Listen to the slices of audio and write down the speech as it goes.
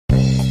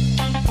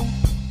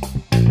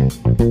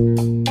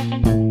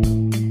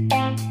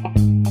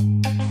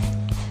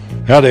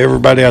Howdy,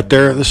 everybody out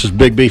there. This is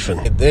Big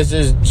Beefin'. This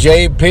is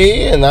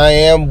JP, and I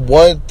am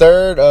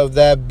 1/3 of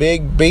that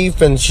Big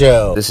Beefin'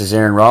 show. This is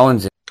Aaron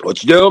Rollins.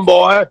 What you doing,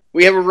 boy?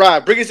 We have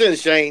arrived. Bring us in,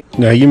 Shane.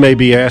 Now, you may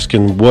be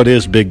asking, what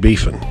is Big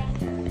Beefin'?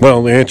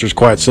 Well, the answer is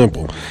quite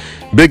simple.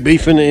 Big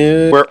Beefin'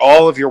 is where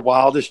all of your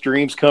wildest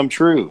dreams come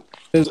true.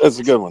 That's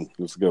a good one.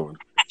 That's a good one.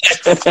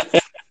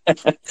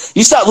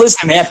 You stopped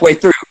listening halfway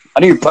through.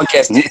 I knew your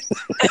podcast.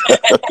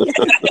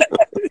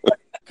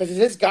 Because it's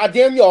his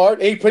goddamn yard,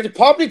 and he put the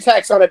property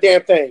tax on the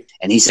damn thing.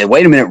 And he said,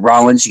 wait a minute,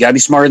 Rollins, you got to be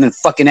smarter than a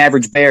fucking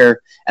average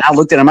bear. And I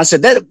looked at him. I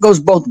said, that goes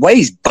both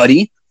ways,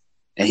 buddy.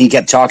 And he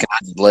kept talking. I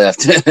just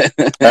left.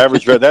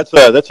 Average bear.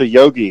 That's a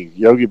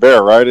Yogi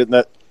Bear, right? Isn't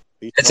that?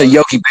 That's a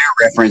Yogi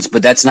Bear reference,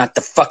 but that's not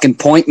the fucking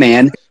point,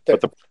 man.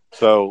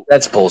 So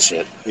that's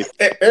bullshit.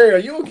 Hey, Aaron, are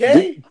you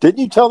okay? Didn't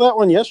you tell that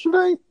one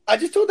yesterday? I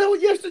just told that one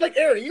yesterday. Like,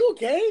 Aaron, are you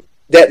okay?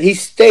 That he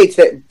states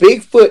that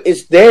Bigfoot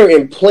is there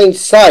in plain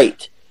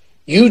sight.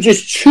 You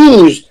just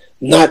choose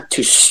not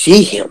to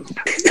see him.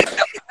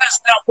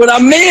 That's not what I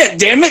meant,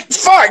 damn it.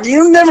 Fuck,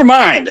 you never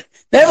mind.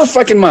 Never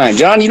fucking mind,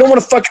 John. You don't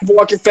want to fucking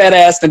walk your fat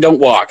ass, then don't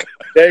walk.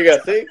 There you go.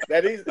 See?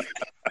 That is...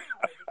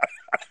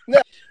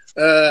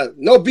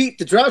 No beat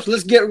to drop, so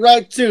let's get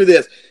right to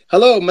this.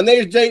 Hello, my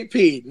name is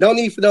JP. No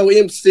need for no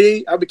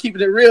MC. I've been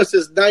keeping it real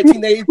since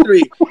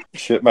 1983.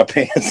 Shit my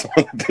pants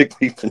on the Big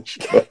Beefin'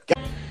 show.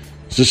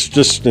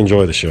 just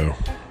enjoy the show.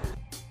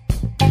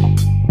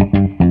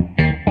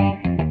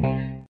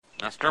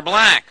 Mr.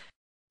 Black.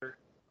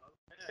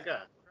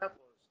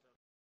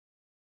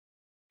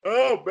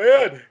 Oh,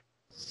 man.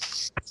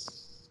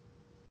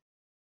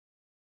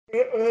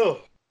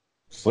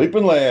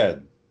 Sleeping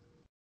lad.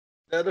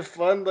 Not a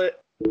fun day.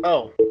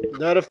 Oh,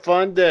 not a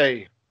fun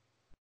day.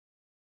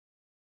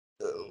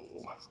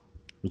 What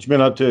you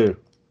been up to?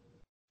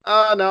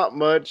 Not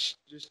much.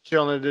 Just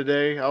chilling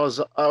today. I was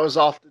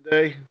off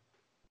today.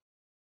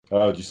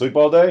 Oh, did you sleep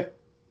all day?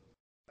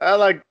 I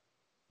like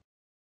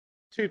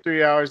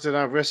 2-3 hours, and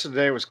the rest of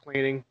the day was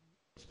cleaning.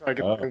 Trying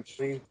to get the room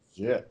clean.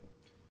 Yeah.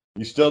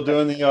 You still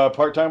doing the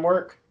part-time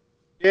work?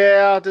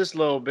 Yeah, just a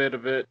little bit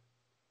of it.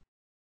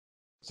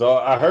 So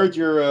I heard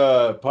your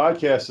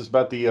podcast is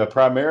about the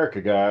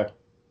Primerica guy.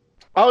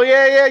 Oh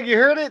yeah, you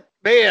heard it,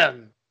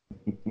 man.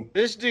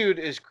 This dude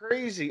is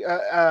crazy.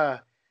 I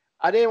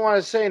didn't want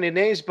to say any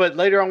names, but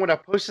later on when I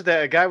posted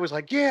that, a guy was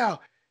like, "Yeah,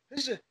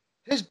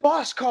 his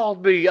boss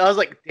called me." I was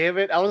like, "Damn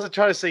it! I wasn't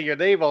trying to say your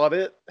name on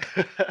it."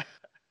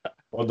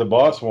 What'd the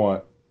boss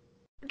want?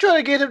 I'm trying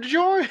to get him to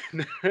join.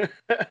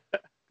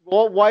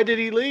 Well, why did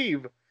he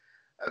leave?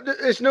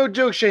 It's no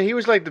joke, Shane. He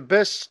was like the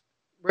best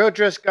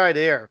well-dressed guy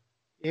there,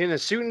 in a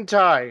suit and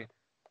tie.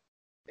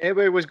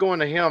 Everybody was going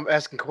to him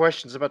asking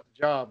questions about the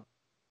job.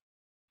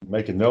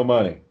 Making no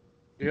money.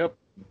 Yep.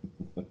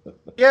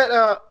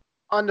 Yeah,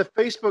 on the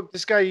Facebook,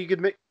 this guy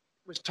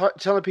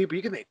telling people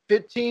you can make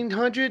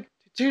 $1,500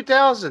 to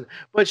 $2,000.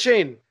 But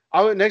Shane,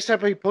 next time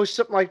he posts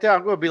something like that,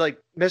 I'm going to be like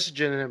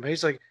messaging him.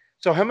 He's like,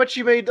 "So how much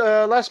you made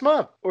last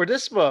month or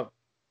this month?"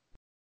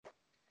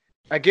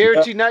 I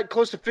guarantee not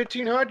close to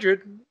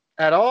 $1,500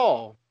 at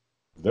all.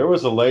 There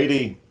was a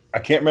lady, I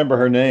can't remember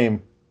her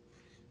name.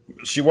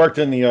 She worked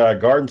in the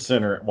garden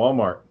center at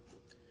Walmart.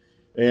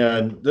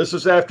 And this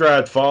was after I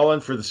had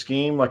fallen for the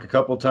scheme like a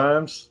couple of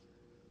times.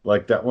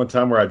 Like that one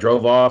time where I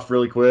drove off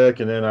really quick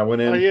and then I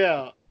went in. Oh,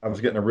 yeah. I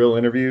was getting a real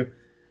interview.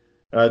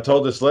 And I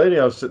told this lady,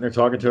 I was sitting there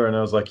talking to her, and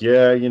I was like,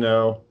 yeah, this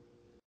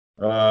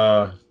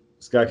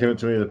guy came up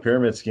to me with a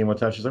pyramid scheme one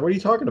time. She's like, "What are you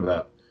talking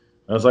about?"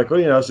 And I was like,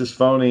 "Well, it's this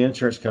phony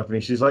insurance company."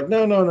 She's like,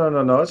 No,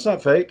 it's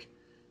not fake.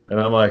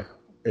 And I'm like,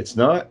 "It's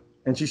not?"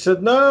 And she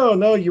said,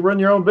 No, you run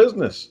your own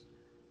business.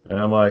 And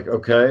I'm like,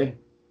 "Okay,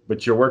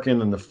 but you're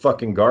working in the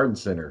fucking garden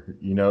center.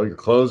 Your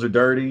clothes are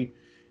dirty.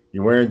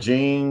 You're wearing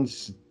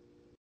jeans."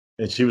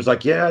 And she was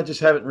like, "Yeah, I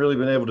just haven't really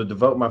been able to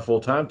devote my full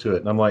time to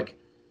it." And I'm like,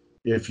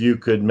 if you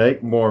could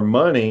make more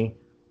money,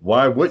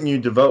 why wouldn't you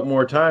devote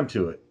more time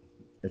to it?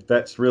 If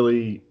that's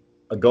really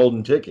a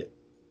golden ticket.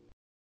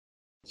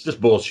 It's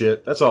just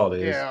bullshit. That's all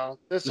it is. Yeah,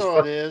 that's all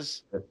it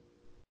is.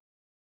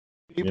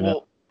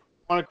 People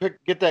want to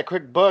get that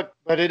quick buck,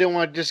 but they don't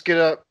want to just get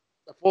a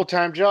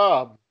full-time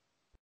job.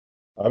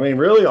 I mean,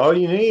 really, all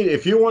you need,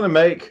 if you want to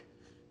make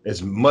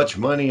as much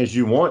money as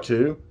you want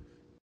to,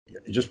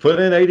 you just put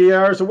in 80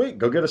 hours a week.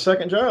 Go get a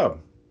second job.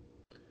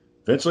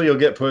 Eventually, you'll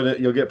get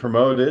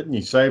promoted, and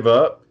you save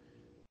up,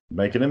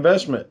 make an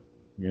investment.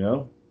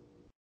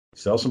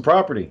 Sell some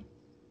property,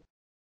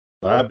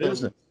 buy a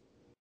business,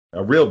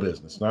 a real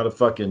business, not a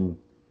fucking.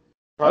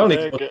 I don't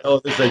even know what the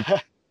hell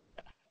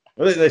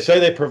it is. They say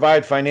they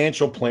provide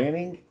financial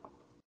planning.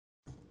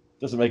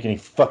 Doesn't make any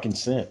fucking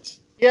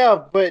sense.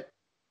 Yeah, but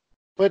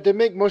they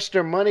make most of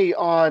their money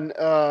on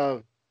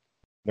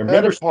their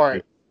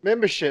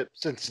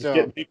memberships and stuff.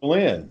 Getting people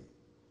in.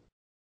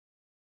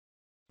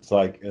 It's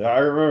like I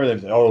remember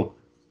that.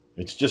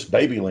 It's just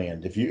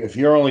Babyland. If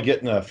you're only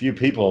getting a few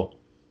people,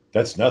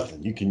 that's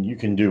nothing. You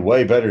can do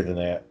way better than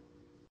that.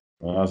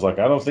 And I was like,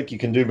 I don't think you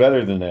can do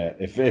better than that.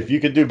 If you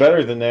could do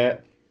better than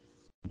that,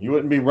 you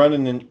wouldn't be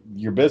running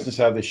your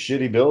business out of this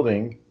shitty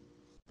building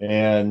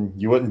and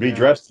you wouldn't be Yeah.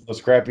 dressed in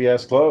those crappy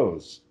ass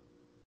clothes.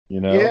 You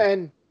know? Yeah,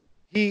 and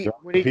You're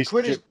when a he piece of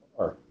quit his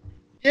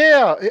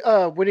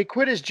shit. when he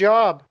quit his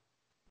job,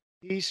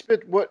 he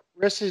spent what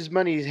rest of his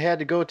money he had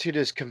to go to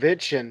this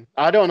convention.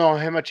 I don't know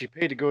how much he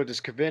paid to go to this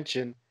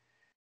convention,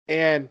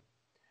 and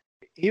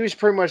he was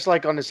pretty much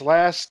like on his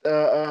last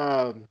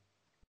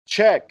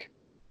check.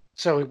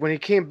 So when he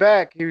came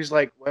back, he was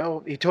like,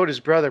 "Well," he told his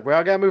brother, "Well,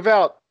 I gotta move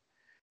out.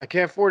 I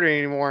can't afford it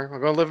anymore.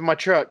 I'm gonna live in my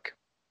truck."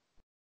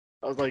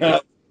 I was like,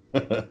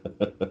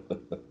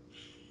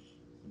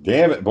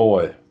 Damn it,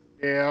 boy.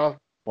 "Yeah,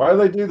 Why do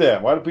they do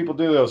that? Why do people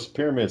do those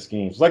pyramid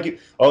schemes?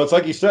 It's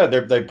like you said,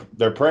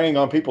 they're preying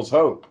on people's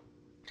hope.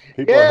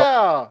 People are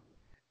yeah."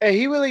 And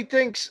he really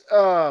thinks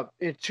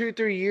in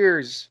 2-3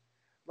 years,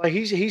 like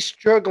he's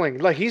struggling,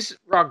 like he's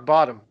rock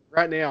bottom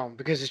right now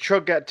because his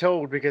truck got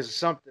towed because of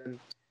something,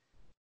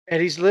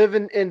 and he's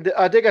living in.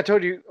 I think I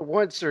told you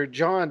once, or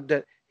John,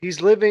 that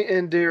he's living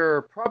in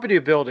their property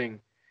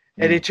building,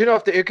 and they turn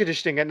off the air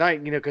conditioning at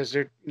night, because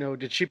they're they're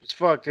cheap as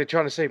fuck. They're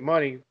trying to save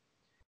money.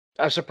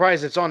 I'm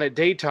surprised it's on at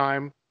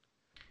daytime.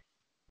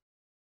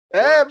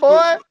 Hey,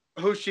 boy.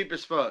 Who's cheap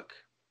as fuck?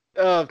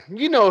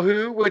 You know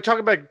who? We're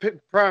talking about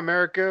Prime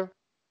America.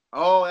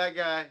 Oh, that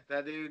guy,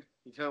 that dude.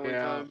 You tell me what you're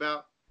Yeah. talking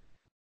about?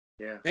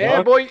 Yeah. Yeah,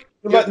 John, boy, you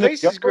your letting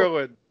this face is go?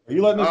 growing. Are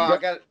you letting Oh, this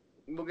go?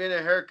 we'll get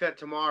a haircut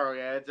tomorrow.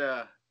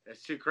 Yeah,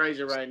 it's too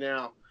crazy right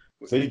now.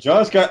 See,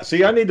 John's got.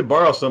 See, I need to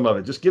borrow some of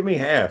it. Just give me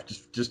half,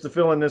 just to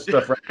fill in this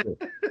stuff right here.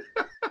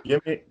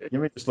 Give me.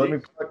 Just let me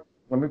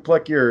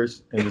pluck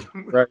yours and just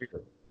right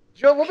here.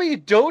 John, what about you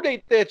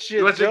donate that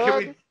shit, Listen,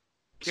 John?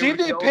 See if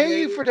they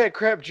pay you for that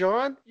crap,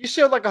 John. You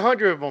sell like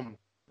 100 of them.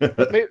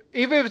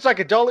 Even if it's like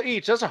 $1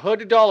 each, that's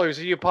 $100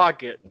 in your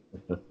pocket.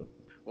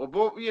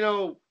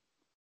 Well,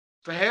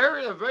 for hair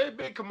is a very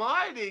big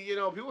commodity.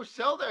 People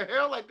sell their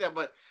hair like that,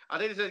 but I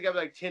think it says it's got to be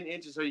like 10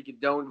 inches so you can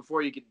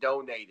before you can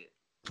donate it.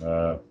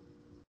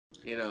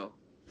 Yeah.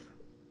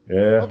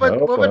 What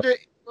about okay.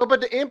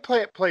 the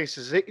implant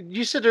places?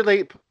 You said you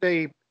have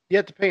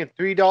to pay them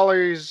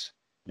 $3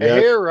 a Yeah,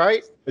 hair,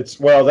 right?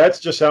 that's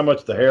just how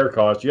much the hair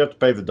costs. You have to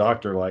pay the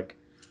doctor like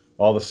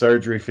all the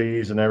surgery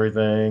fees and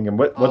everything. And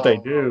what they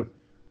do,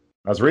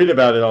 I was reading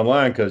about it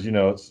online because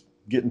it's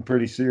getting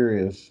pretty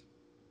serious.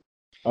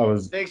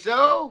 Think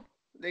so?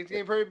 Think it's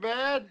getting pretty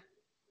bad?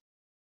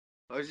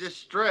 Or is it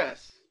just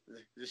stress?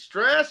 Is it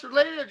stress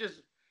related or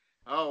just?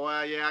 Oh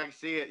wow, yeah, I can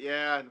see it.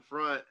 Yeah, in the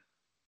front.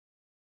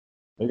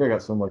 I think I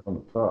got some like on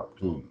the top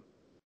too.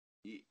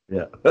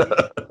 Yeah.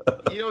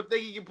 You don't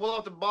think you can pull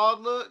off the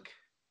bald look?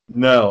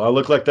 No, I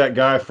look like that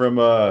guy from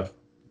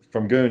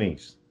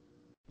Goonies.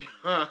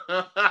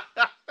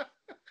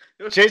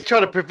 Jay's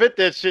trying to prevent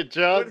that shit,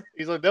 John.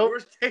 He's like, nope.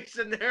 Worst case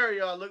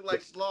scenario, I look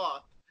like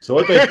Sloth. So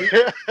what they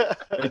do,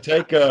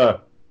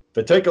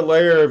 they take a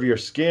layer of your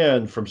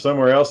skin from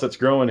somewhere else that's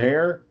growing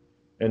hair,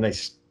 and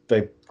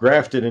they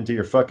graft it into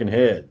your fucking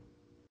head,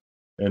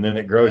 and then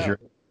it grows your.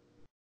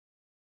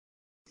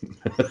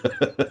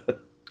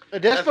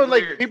 That's from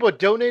like weird. people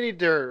donating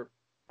their.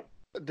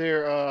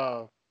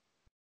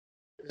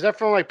 Is that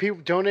from like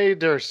people donated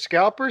their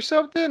scalp or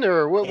something,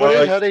 or what?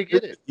 How they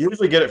get it? You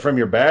usually get it from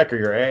your back or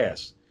your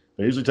ass.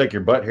 They usually take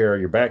your butt hair or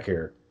your back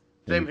hair.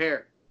 Same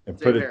hair. And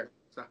Same put hair.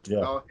 Yeah.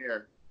 All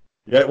hair.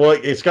 Yeah, well,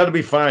 it's got to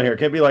be fine hair. It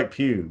can't be like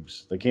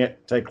pubes. They can't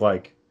take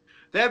like.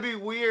 That'd be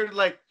weird.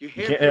 Like your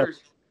can't hair is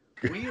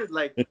weird,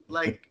 like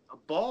a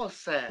ball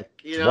sack.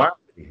 Why?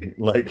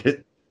 Like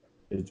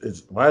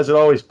it's why is it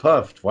always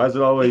puffed? Why is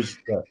it always?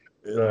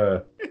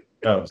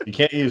 No, you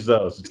can't use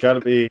those. It's got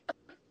to be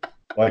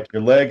like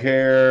your leg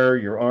hair,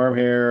 your arm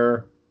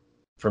hair,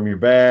 from your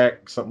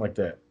back, something like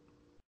that.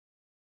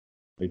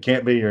 It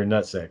can't be your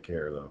nutsack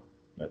hair though.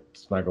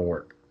 That's not gonna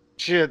work.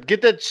 Shit,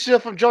 get that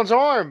shit from John's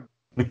arm.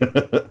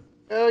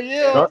 Hell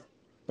yeah.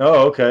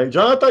 Oh, okay,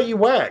 John. I thought you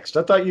waxed.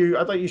 I thought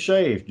you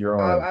shaved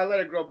your arm. I let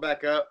it grow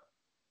back up.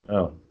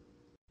 Oh,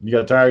 you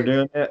got tired of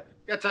doing that?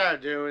 Got tired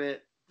of doing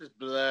it. Just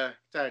blah.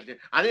 Tired of doing.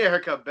 I need a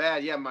haircut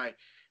bad. Yeah,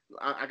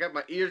 I got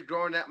my ears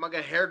growing out. I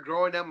got hair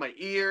growing out my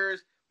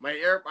ears. My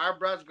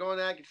eyebrows growing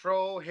out of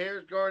control.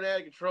 Hair's growing out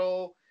of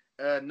control.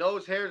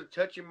 Nose hairs are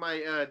touching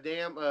my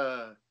damn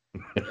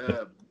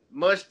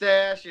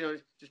mustache.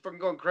 Just fucking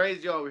going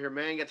crazy over here,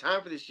 man. Ain't got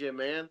time for this shit,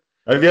 man.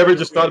 Have you ever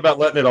just thought about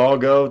letting it all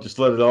go? Just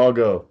let it all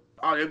go.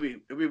 Oh, it'd be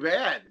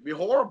bad. It'd be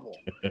horrible.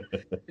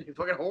 It'd be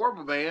fucking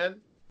horrible, man.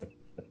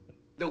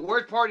 The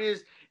worst part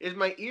is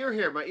my ear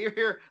hair. My ear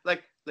hair,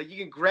 like you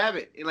can grab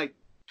it and like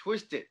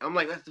twist it. I'm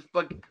like, that's the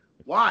fuck.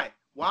 Why?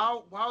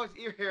 Why does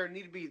ear hair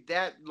need to be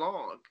that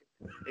long?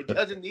 It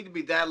doesn't need to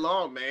be that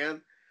long,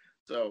 man.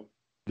 So.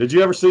 Did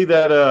you ever see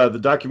that the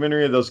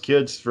documentary of those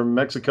kids from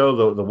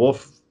Mexico, the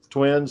Wolf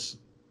twins?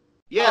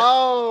 Yes.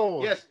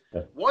 Oh. Yes.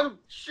 One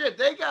shit.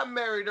 They got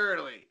married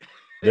early.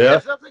 Yeah.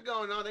 There's something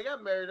going on. They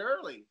got married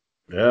early.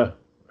 Yeah.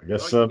 I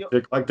guess some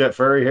chick like that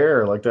furry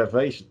hair, like that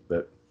face,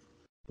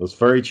 those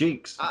furry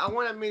cheeks. I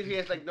want to mean he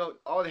has like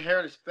all the hair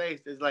in his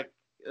face is like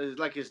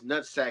his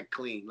nutsack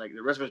clean, like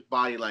the rest of his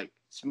body like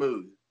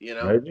smooth.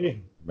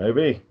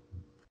 Maybe.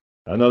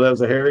 I I know that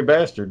was a hairy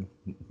bastard.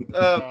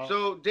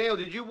 So Daniel,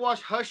 did you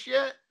watch Hush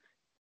yet?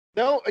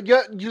 No,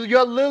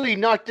 you Lily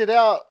knocked it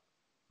out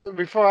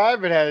before I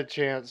even had a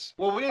chance.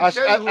 Well, we didn't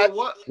tell you who it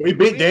was. We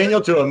beat Daniel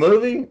to a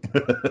movie?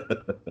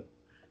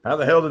 How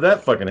the hell did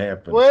that fucking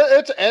happen? Well,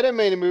 it's an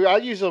animated movie. I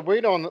usually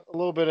wait on a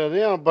little bit of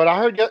them, but I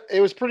heard it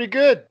was pretty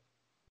good.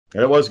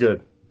 It was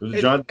good.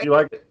 John, did you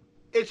like it?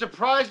 It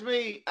surprised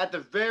me at the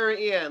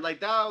very end. Like,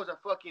 that was a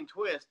fucking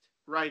twist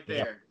right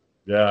there.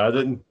 Yeah, I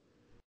didn't.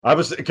 I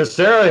was, because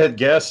Sarah had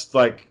guessed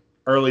like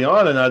early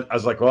on, and I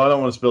was like, well, I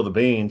don't want to spill the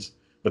beans.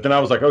 But then I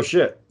was like, oh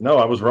shit, no,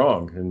 I was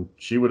wrong, and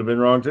she would have been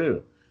wrong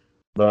too.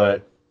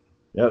 But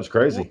yeah, it was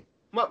crazy.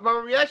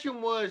 My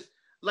reaction was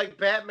like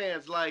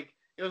Batman's. Like,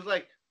 it was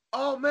like,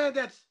 oh man,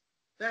 that's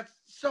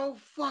so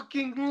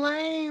fucking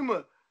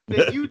lame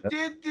that you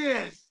did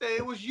this. That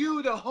it was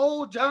you the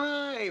whole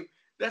time.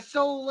 That's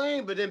so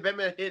lame. But then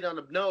Batman hit on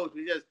the nose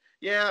because,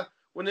 yeah,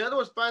 when the other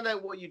ones find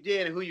out what you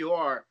did and who you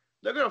are,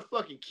 they're gonna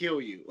fucking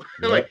kill you.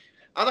 Yep.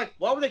 I'm like,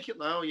 why would they kill?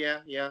 Oh yeah,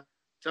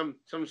 some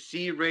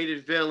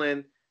C-rated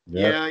villain.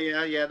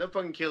 Yep. Yeah. They'll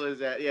fucking kill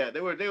his ass. Yeah,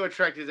 they would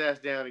track his ass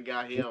down and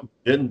got him.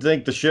 Didn't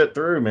think the shit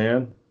through,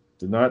 man.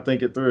 Did not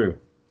think it through.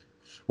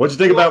 What'd you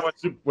think about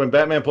when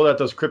Batman pulled out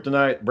those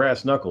kryptonite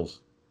brass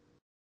knuckles?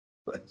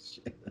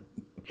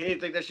 He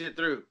didn't think that shit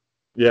through.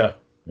 Yeah.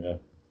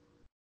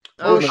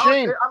 Oh,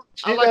 Shane,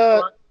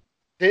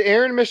 did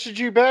Aaron message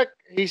you back?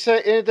 He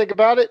said anything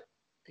about it?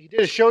 He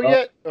did a show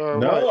yet? Or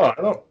no,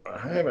 what?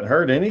 I haven't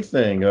heard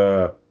anything.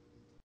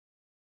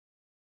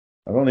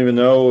 I don't even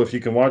know if you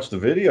can watch the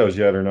videos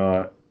yet or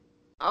not.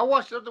 I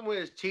watched something with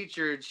his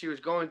teacher, and she was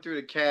going through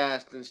the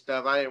cast and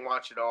stuff. I didn't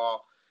watch it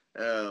all.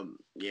 Today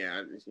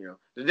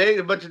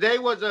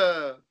was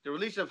the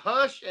release of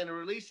Hush and the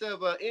release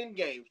of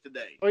Endgame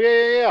today. Oh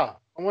yeah.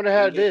 I wonder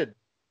how it did.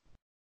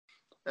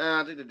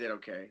 I think they did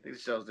okay. I think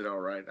the sales did all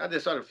right. I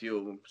just saw a few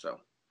of them, so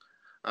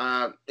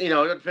it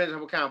depends on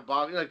what kind of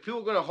box. Like,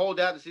 people are going to hold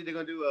out to see if they're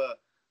going to do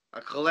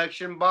a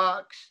collection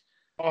box.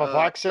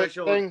 Box set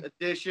special thing?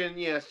 edition.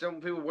 Yeah,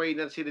 some people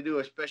waiting to see to do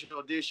a special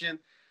edition.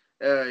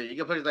 You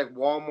got places like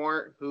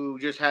Walmart who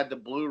just had the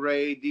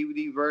Blu-ray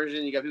DVD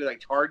version. You got people like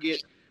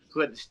Target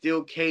who had the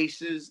steel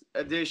cases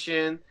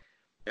edition.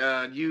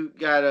 You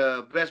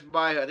got Best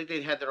Buy. I think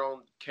they had their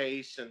own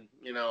case, and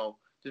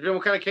depending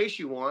what kind of case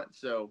you want.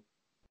 So,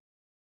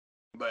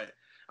 but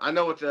I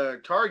know with the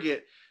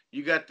Target,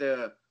 you got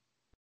the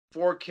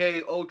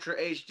 4K Ultra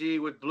HD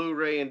with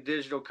Blu-ray and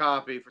digital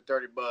copy for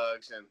 $30,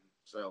 and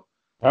so.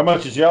 How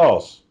much is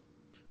y'all's?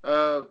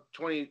 20,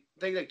 I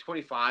think like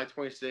 25,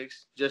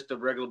 26, just the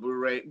regular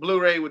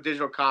Blu-ray with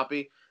digital copy.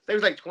 I think it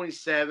was like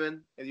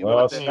 27. If you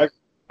want that.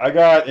 I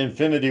got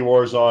Infinity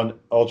Wars on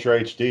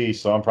Ultra HD,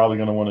 so I'm probably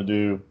going to want to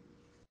do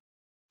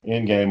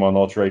Endgame on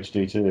Ultra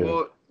HD too.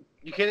 Well,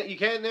 you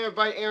can't never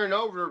invite Aaron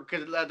over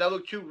because that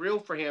looked too real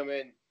for him.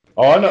 And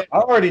I know. I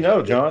already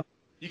know, John.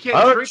 You can't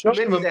trick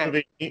him into that.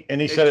 Movie,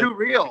 and he it's said too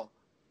real.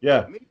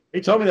 Yeah,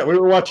 he told me that we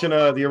were watching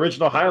the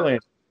original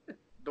Highlander.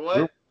 The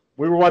what?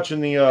 We were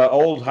watching the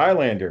old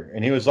Highlander,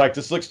 and he was like,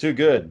 "This looks too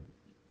good.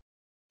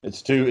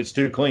 It's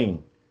too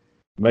clean.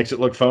 It makes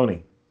it look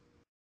phony."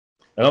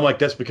 And I'm like,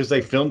 "That's because they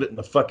filmed it in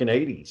the fucking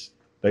 '80s.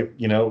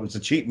 It was a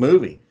cheap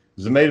movie. It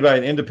was made by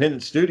an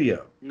independent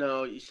studio."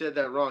 No, you said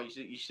that wrong.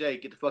 You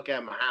said, "Get the fuck out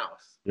of my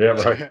house." Yeah,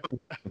 right.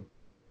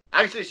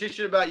 I can say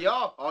shit about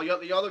y'all.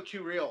 Y'all look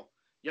too real.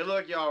 Y'all look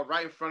like y'all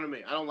right in front of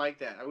me. I don't like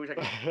that. I wish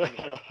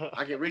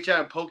I could reach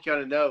out and poke you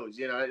on the nose.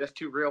 That's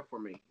too real for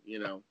me.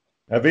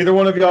 Have either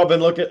one of y'all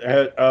been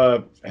had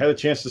a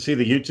chance to see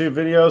the YouTube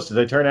videos? Did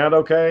they turn out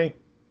okay?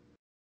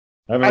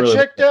 I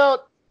checked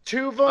out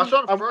two of them. I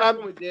saw the first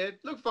one we did.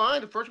 Looked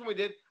fine. The first one we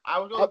did. I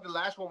was going to the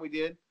last one we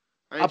did.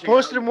 I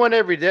posted them one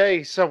every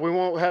day, so I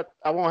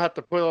won't have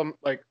to put them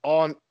like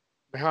on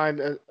behind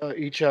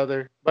each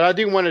other. But I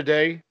do one a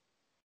day.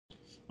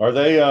 Are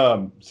they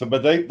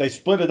but they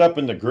split it up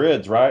into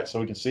grids, right? So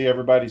we can see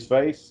everybody's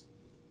face?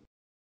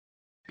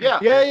 Yeah.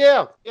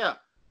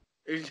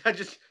 It's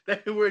just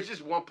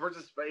one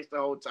person's face the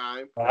whole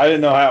time. I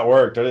didn't know how it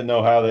worked. I didn't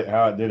know how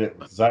it did it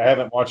because I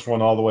haven't watched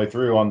one all the way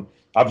through.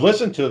 I've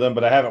listened to them,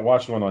 but I haven't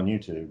watched one on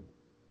YouTube.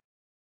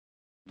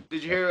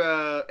 Did you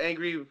hear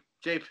Angry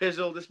Jay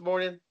Pizzle this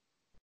morning?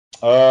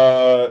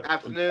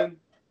 Afternoon.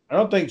 I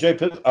don't think Jay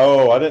Pizzle.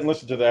 Oh, I didn't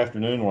listen to the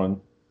afternoon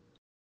one.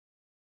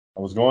 I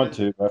was going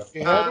to.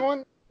 You had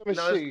one? Let me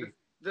see.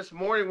 This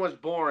morning was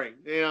boring.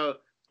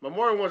 My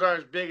morning ones aren't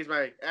as big as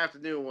my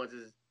afternoon ones.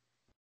 Is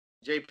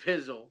Jay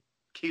Pizzle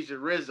keeps it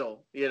Rizzle,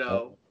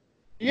 Yeah,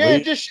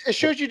 it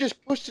shows you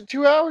just posted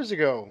 2 hours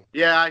ago.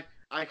 Yeah,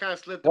 I kind of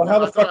slipped. Well, how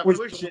the fuck would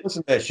you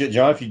listen to that shit,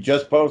 John, if you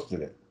just posted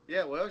it?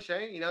 Yeah, well,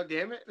 Shane,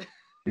 damn it.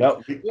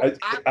 No,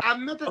 I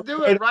meant to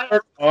do it right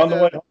on the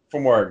way home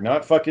from work,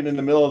 not fucking in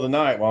the middle of the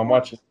night while I'm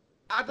watching.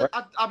 I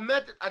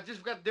just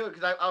forgot to do it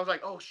because I was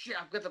like, oh shit,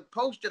 I've got to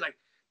post it. Like,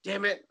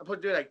 damn it, I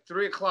put to do it like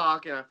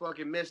 3:00 and I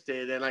fucking missed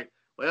it. And like,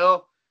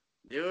 well,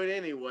 do it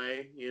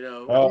anyway,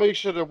 I'll make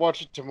sure to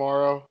watch it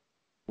tomorrow.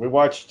 We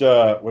watched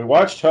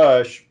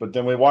Hush, but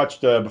then we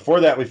watched before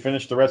that we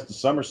finished the rest of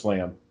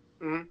SummerSlam.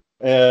 Mm-hmm.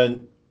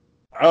 And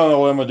I don't know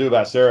what I'm gonna do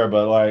about Sarah,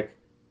 but like,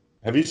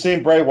 have you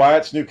seen Bray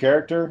Wyatt's new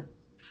character?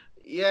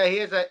 Yeah, he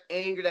has that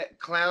anger, that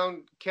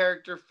clown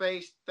character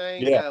face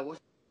thing. Yeah,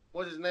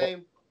 What's his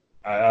name?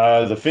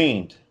 the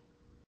Fiend,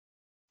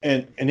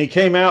 and he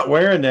came out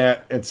wearing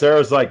that, and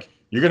Sarah's like,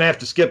 "You're gonna have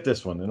to skip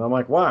this one," and I'm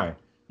like, "Why?"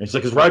 And she's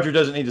like, "Because Roger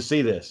doesn't need to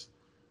see this,"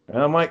 and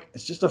I'm like,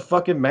 "It's just a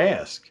fucking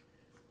mask,"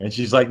 and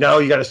she's like, "No,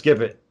 you got to skip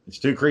it. It's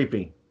too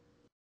creepy."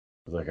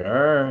 I was like, "All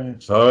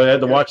right," so I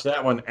had to watch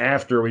that one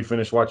after we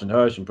finished watching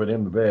Hush and put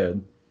him to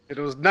bed. It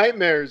was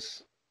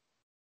nightmares.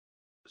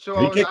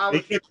 So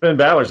He kicked Finn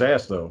Balor's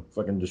ass though,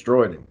 fucking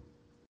destroyed him.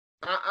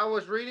 I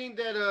was reading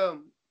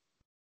that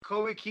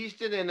Kobe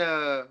Keaston and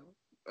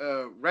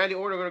Randy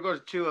Orton are going to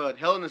go to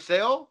Hell in a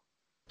Cell.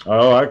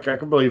 Oh, I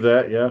can believe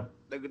that. Yeah.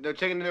 They're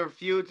taking their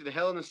feud to the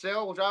Hell in a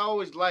Cell, which I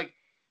always like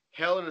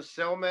Hell in a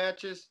Cell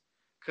matches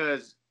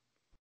because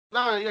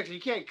you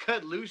can't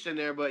cut loose in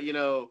there, but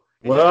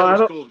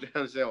it's cool down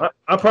the cell.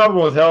 My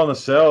problem with Hell in a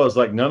Cell is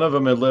like none of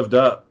them had lived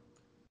up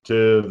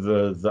to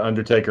the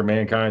Undertaker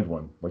Mankind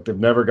one. Like they've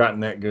never gotten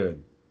that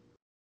good.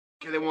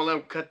 They won't let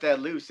them cut that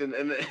loose,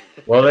 and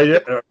Well, they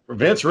did.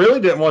 Vince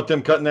really didn't want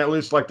them cutting that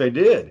loose like they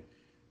did.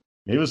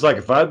 He was like,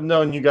 if I'd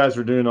known you guys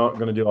were going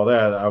to do all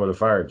that, I would have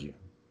fired you.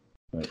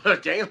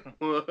 Like, damn.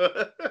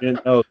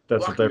 Didn't know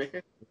that's what they.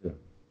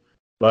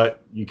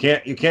 But you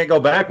can't go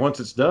back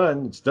once it's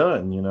done. It's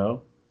done,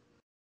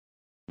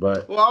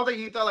 But I don't think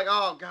he thought like,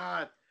 oh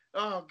god,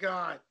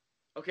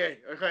 okay,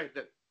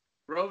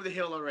 we're over the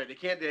hill already.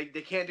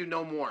 They can't do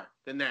no more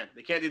than that.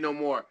 They can't do no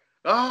more.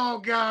 Oh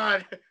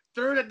god,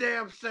 through the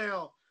damn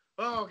cell.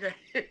 Oh, okay.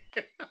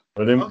 Okay,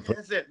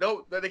 that's it.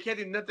 No, they can't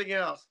do nothing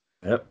else.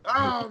 Yep.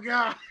 Oh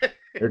god.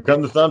 Here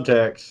come the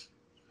thumbtacks.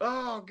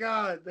 Oh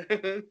god.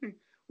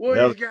 What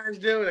are these guys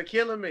doing? They're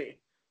killing me.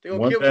 They're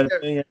gonna One kill bad me.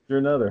 thing after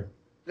another.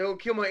 They're gonna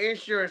kill my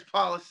insurance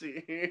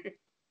policy.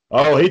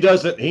 Oh, he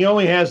doesn't. He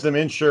only has them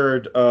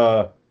insured,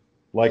 like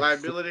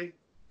liability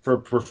for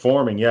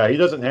performing. Yeah, he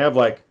doesn't have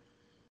like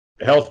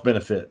health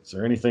benefits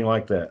or anything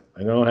like that.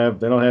 They don't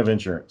have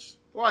insurance.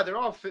 Why? They're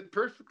all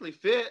perfectly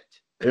fit.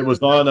 It was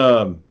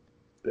on.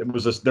 There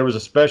was a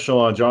special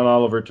on John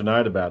Oliver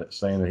Tonight about it,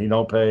 saying that he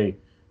don't pay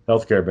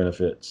healthcare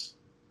benefits.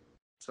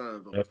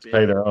 They have to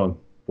pay their own,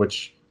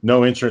 which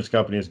no insurance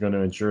company is going to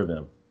insure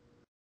them.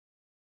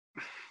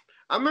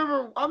 I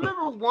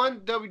remember one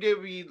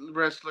WWE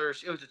wrestler.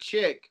 It was a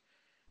chick,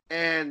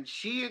 and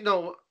she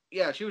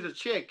was a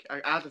chick.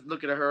 I have to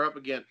look at her up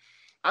again.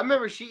 I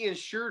remember she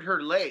insured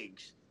her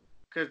legs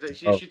because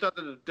she thought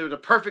that there was a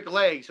perfect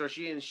leg, so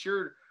she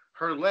insured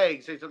her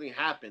legs in case something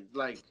happened.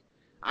 Like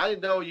I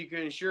didn't know you could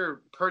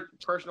insure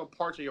personal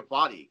parts of your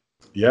body.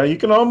 Yeah, you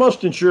can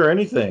almost insure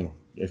anything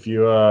if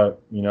you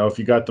if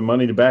you got the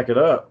money to back it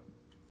up.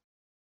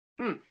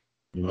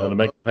 To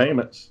make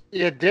payments.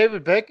 Yeah,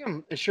 David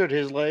Beckham insured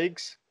his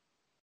legs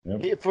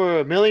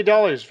for $1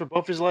 million for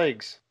both his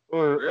legs,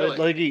 or a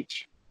leg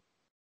each.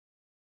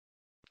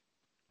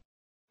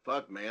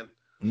 Fuck, man.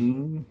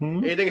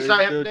 Mm-hmm. Anything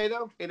exciting happened today,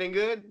 though? Anything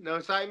good? No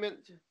excitement?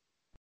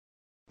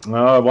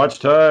 I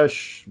watched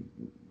Hush,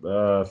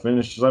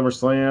 finished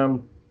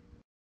SummerSlam.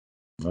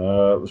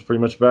 It was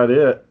pretty much about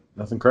it.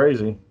 Nothing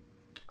crazy.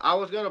 I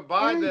was going to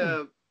buy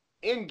the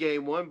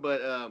in-game one,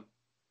 but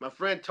my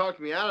friend talked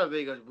me out of it.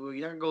 He goes, well,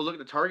 you're not going to go look at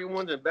the Target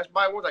ones and Best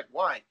Buy ones? Like,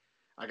 why?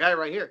 I got it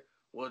right here.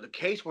 Well, the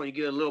case one, you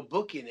get a little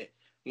book in it.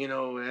 It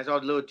has all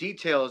the little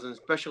details and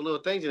special little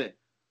things in it.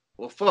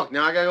 Well, fuck,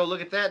 now I got to go look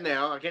at that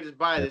now. I can't just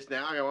buy this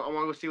now. I want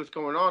to go see what's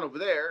going on over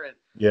there. And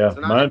yeah, so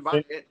now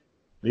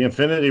the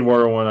Infinity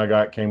War one I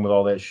got came with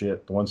all that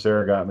shit. The one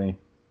Sarah got me,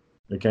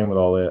 it came with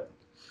all that.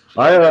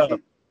 I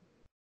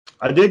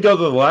did go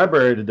to the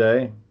library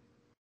today.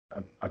 I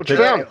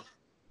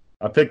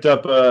picked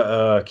up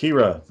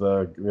Akira,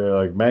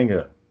 the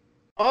manga.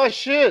 Oh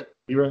shit!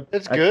 Akira,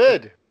 it's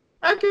good.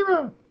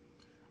 Akira.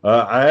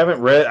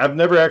 I've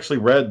never actually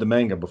read the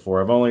manga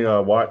before. I've only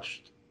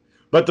watched.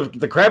 But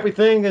the crappy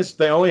thing is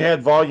they only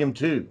had volume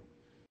 2,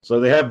 so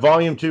they have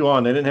volume 2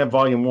 on. They didn't have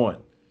volume 1.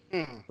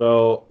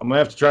 So I'm gonna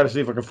have to try to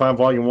see if I can find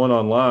volume 1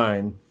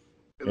 online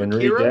and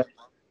read that.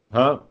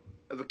 Huh?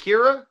 Of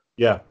Akira?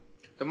 Yeah.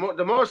 The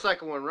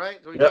motorcycle one, right?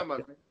 That's what you're talking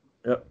about.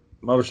 Yep.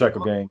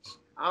 Motorcycle gangs.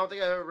 I don't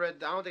think I ever read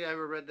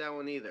that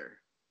one either.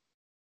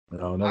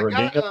 No, never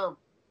again.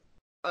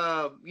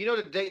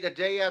 The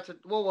day after.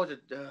 What was it?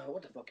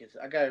 What the fuck is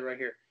it? I got it right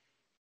here.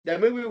 That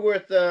movie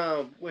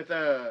oh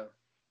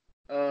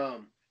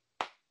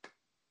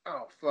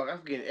fuck! I'm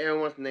forgetting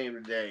everyone's name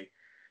today.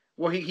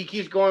 Well, he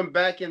keeps going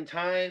back in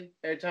time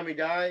every time he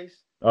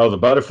dies. Oh, the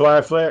Butterfly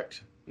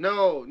Effect.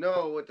 No,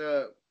 with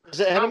is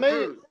it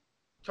animated?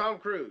 Tom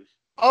Cruise.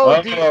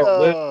 Live,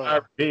 Die,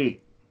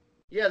 Repeat.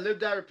 Yeah, Live,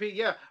 Die, Repeat.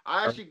 Yeah,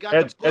 I actually got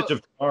the book. Edge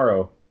of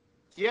Tomorrow.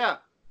 Yeah,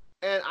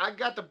 and I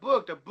got the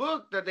book. The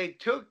book that they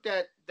took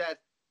that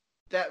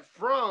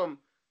from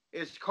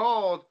is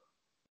called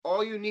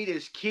All You Need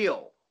Is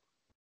Kill.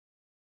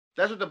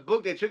 That's what the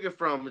book they took it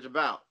from is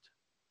about.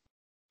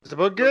 Is the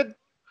book good?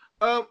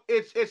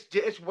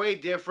 It's way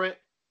different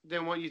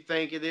than what you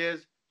think it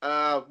is.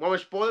 Want me to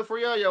spoil it for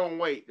you? Or you don't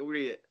wait to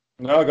read it.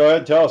 No, go ahead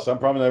and tell us. I'm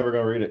probably never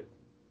going to read it.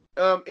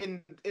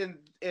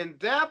 In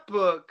that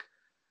book,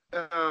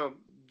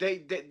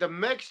 they the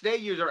mechs they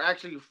use are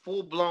actually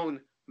full blown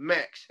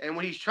mechs, and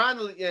when he's trying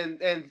to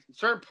and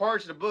certain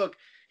parts of the book,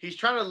 he's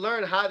trying to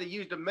learn how to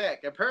use the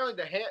mech.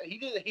 Apparently,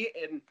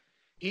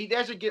 he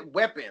doesn't get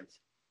weapons.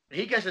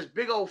 He gets this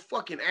big old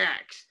fucking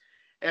axe,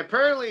 and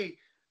apparently.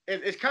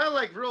 It's kind of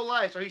like real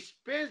life. So he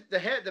spins the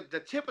head, the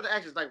tip of the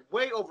axe is like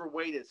way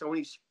overweighted. So when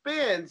he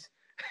spins,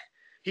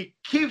 he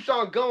keeps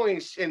on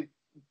going and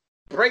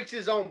breaks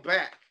his own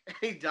back.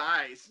 He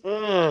dies.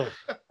 Ugh.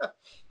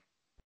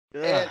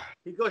 And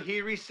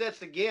he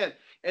resets again.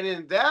 And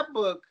in that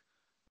book,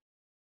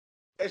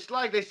 it's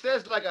like they say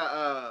it's like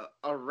a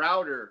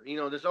router. You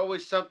know, there's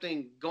always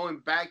something going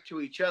back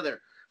to each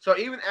other. So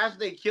even after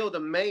they kill the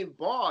main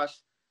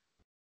boss,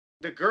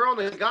 the girl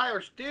and the guy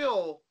are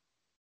still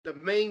the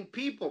main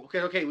people.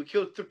 Because okay, we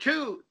killed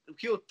two, we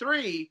killed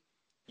three.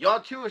 Y'all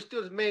two are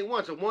still the main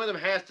one. So one of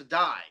them has to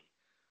die.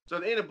 So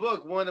at the end of the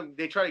book, one of them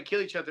they try to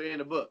kill each other in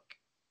the book.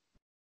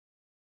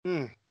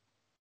 He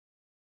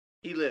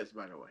lives,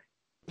 by the way.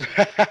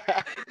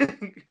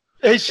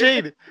 Hey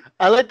Shane,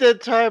 I like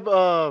that time.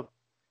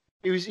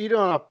 It was either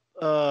on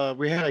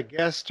we had a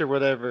guest or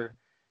whatever,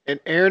 and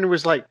Aaron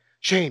was like,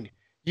 "Shane,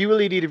 you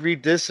really need to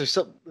read this or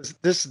something.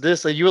 This,"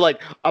 and you were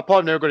like, "I'm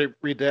probably never going to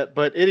read that."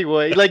 But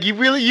anyway, like you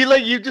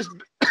just.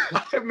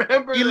 I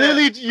remember you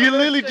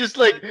literally just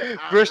like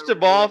brushed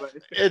him off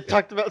and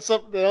talked about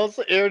something else.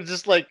 Aaron's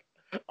just like,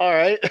 "All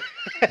right,"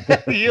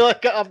 you're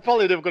like, "I'm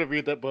probably never going to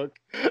read that book."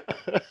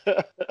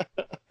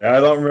 I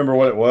don't remember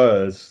what it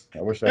was. I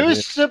wish I did. It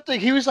was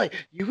something. He was like,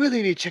 "You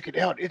really need to check it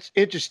out. It's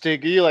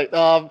interesting." And you're like,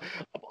 I'm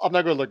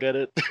not going to look at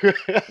it."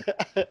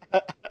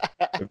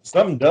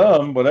 Something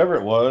dumb, whatever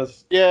it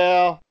was.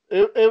 Yeah,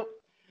 it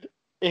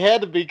had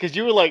to be because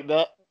you were like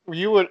that.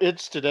 You weren't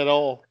interested at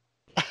all.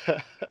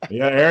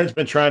 Yeah, Aaron's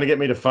been trying to get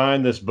me to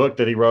find this book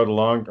that he wrote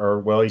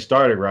he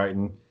started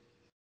writing.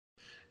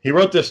 He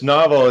wrote this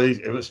novel. He's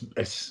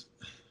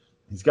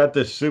got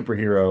this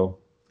superhero,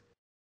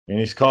 and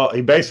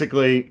he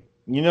basically,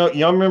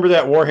 y'all remember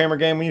that Warhammer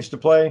game we used to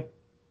play?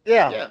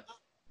 Yeah.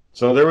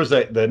 So there was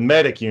the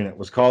medic unit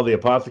was called the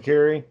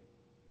Apothecary.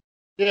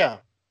 Yeah.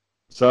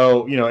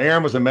 So,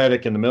 Aaron was a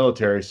medic in the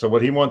military. So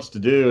what he wants to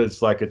do is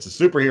it's a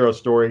superhero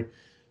story,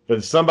 but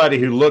it's somebody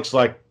who looks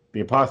like the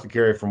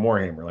Apothecary from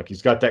Warhammer. Like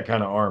he's got that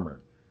kind of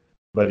armor,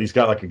 but he's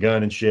got like a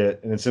gun and shit.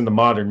 And it's in the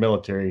modern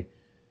military.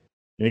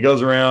 And he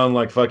goes around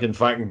like fucking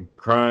fighting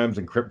crimes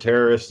and crypt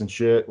terrorists and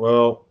shit.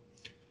 Well,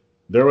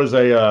 there was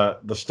the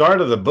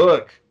start of the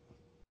book.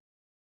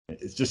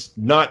 It's just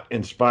not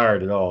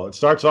inspired at all. It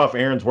starts off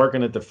Aaron's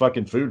working at the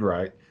fucking Food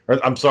Right.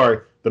 Or I'm sorry,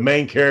 the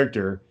main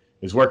character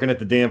is working at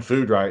the damn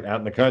Food Right out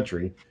in the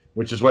country,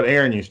 which is what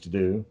Aaron used to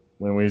do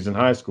when we was in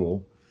high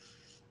school.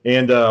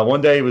 And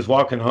one day he was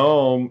walking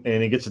home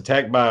and he gets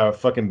attacked by a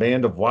fucking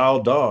band of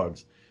wild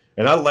dogs.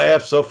 And I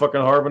laughed so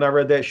fucking hard when I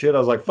read that shit. I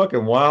was like,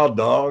 fucking wild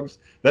dogs?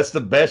 That's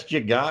the best you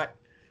got?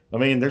 I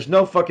mean, there's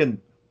no fucking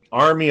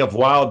army of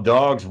wild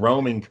dogs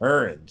roaming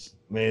Currens.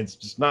 I mean, it's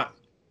just not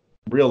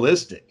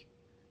realistic.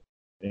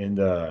 And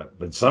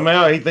but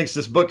somehow he thinks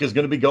this book is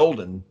going to be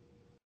golden.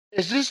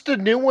 Is this the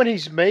new one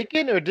he's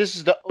making, or this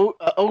is the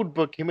old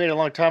book he made a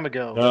long time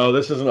ago? No,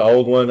 this is an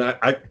old one.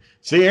 I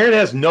see. Aaron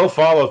has no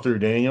follow through,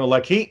 Daniel.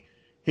 Like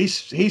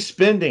he's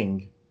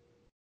spending.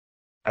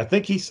 I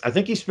think he's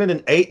spending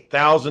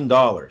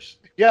 $8,000.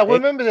 Yeah, I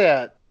remember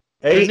that.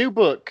 The new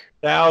book.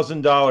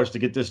 $8,000 to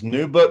get this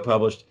new book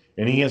published,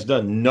 and he has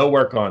done no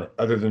work on it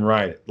other than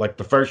write it, like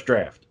the first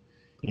draft.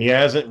 He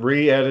hasn't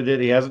re-edited.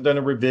 He hasn't done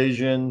a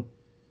revision,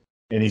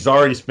 and he's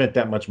already spent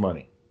that much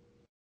money.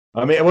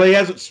 I mean, well, he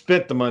hasn't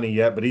spent the money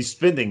yet, but he's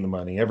spending the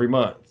money every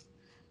month.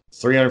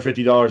 It's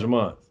 $350 a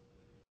month.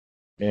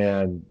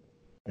 And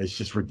it's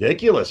just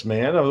ridiculous,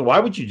 man.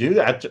 Why would you do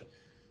that?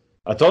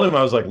 I told him,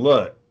 I was like,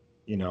 look,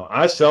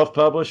 I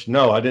self-published.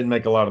 No, I didn't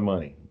make a lot of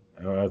money.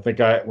 I think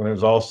when it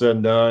was all said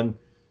and done,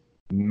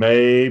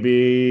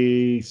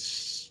 maybe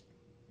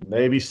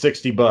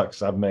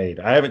 $60 I've made.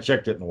 I haven't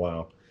checked it in a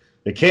while.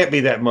 It can't be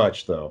that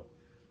much, though.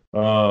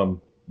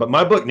 But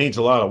my book needs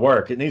a lot of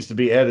work. It needs to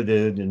be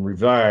edited and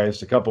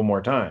revised a couple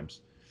more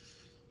times.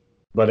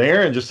 But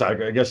Aaron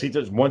I guess he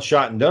just one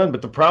shot and done.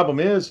 But the problem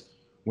is,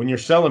 when you're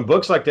selling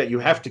books like that, you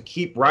have to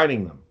keep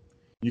writing them.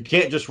 You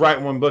can't just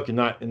write one book and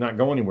not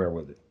go anywhere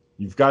with it.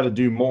 You've got to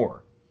do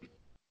more.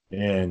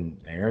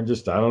 And Aaron I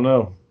don't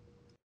know.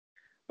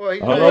 Well,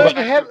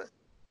 whatever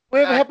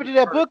happened to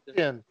that book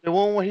then? The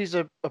one where he's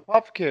a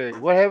apothecary.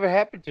 Whatever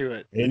happened to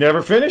it? He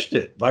never finished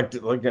it. Like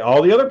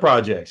all the other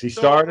projects. He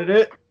started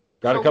it.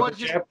 Got a couple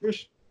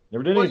chapters.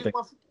 Never did anything.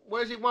 What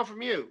does he want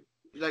from you?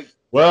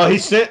 Well, he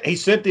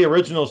sent the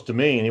originals to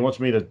me, and he wants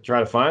me to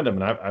try to find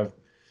them. And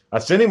I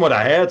sent him what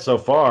I had so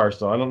far,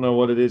 so I don't know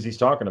what it is he's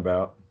talking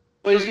about.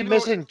 Well, is he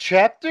missing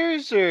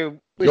chapters, or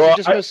was he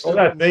just missing?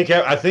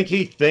 I think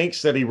he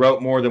thinks that he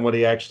wrote more than what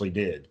he actually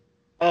did.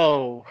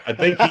 Oh, I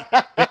think he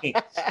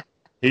thinks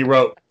he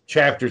wrote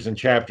chapters and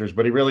chapters,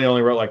 but he really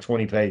only wrote like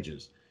 20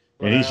 pages,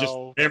 and he's just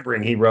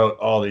remembering he wrote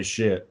all this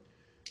shit.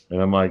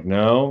 And I'm like,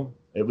 no,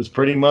 it was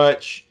pretty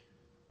much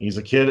he's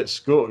a kid at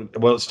school.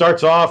 Well, it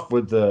starts off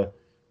with they're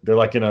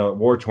like in a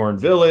war-torn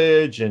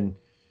village, and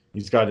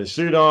he's got his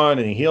suit on,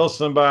 and he heals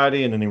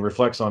somebody, and then he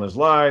reflects on his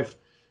life,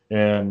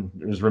 and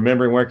is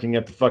remembering working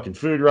at the fucking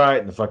food right,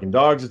 and the fucking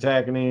dog's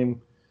attacking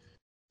him.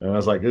 And I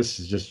was like, this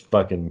is just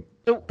fucking.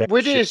 So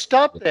where did it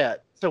stop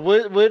at? So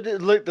where did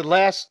it look the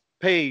last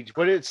page?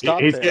 Where did it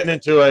stop He's at? getting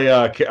into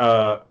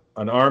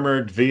an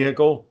armored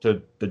vehicle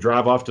to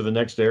drive off to the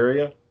next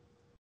area.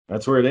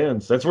 That's where it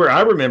ends. That's where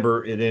I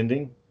remember it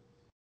ending.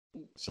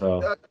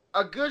 So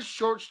A good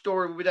short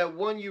story would be that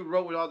one you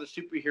wrote with all the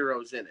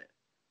superheroes in it.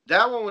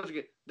 That one was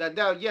good.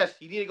 Now, yes,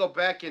 you need to go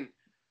back and,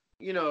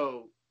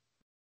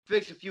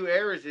 fix a few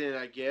errors in it,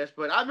 I guess.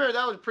 But I remember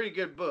that was a pretty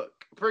good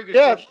book. Pretty good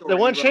Yeah, short story the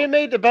one you Shane wrote.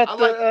 made about I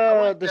like the that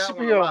one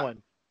a superhero lot.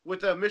 one.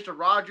 With Mr.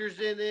 Rogers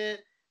in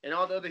it and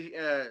all the other.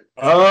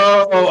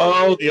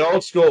 the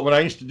old school when I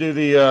used to do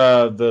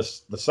the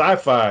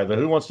sci-fi, the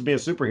Who Wants to Be a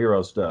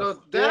Superhero stuff.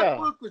 So that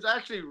book was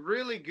actually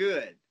really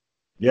good.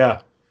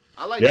 Yeah.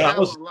 I like Yeah, that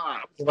one a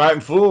lot.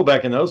 Writing fool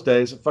back in those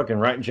days, fucking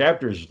writing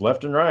chapters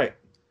left and right.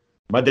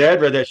 My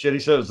dad read that shit. He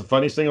said it was the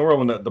funniest thing in the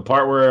world when the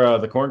part where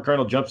the corn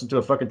kernel jumps into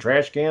a fucking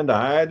trash can to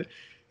hide.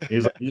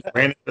 He's like, he just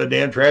ran into a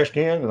damn trash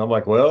can, and I'm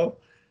like, well,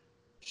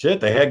 shit,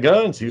 they had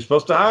guns. He was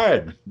supposed to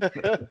hide.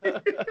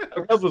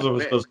 What else was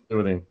I supposed to do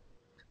with him?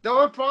 The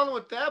only problem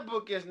with that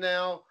book is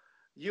now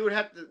you would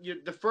have to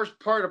the first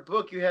part of the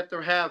book you have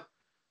to have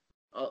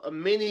a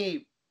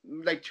mini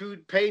like 2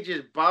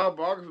 pages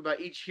biography about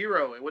each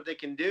hero and what they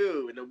can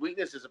do and the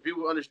weaknesses so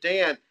people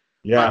understand.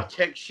 Yeah, like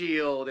Tech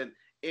Shield and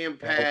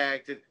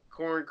Impact and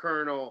Corn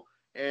Kernel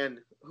and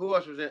who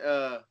else was in?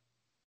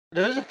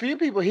 There's a few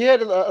people. He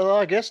had a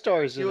lot of guest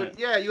stars in it.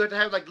 Yeah, you have to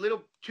have like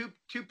little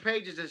two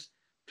pages as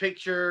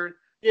picture.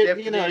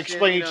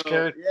 Explain each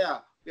character.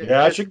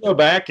 Yeah, I should go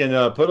back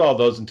and put all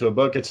those into a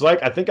book. It's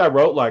like I think I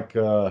wrote like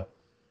 3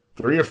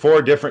 or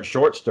 4 different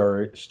short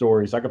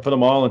stories. I could put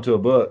them all into a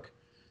book.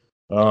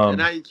 And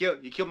now you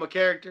killed my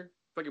character.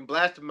 Fucking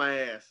blasted my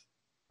ass.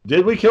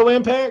 Did we kill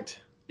Impact?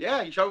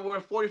 Yeah, you shot me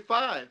with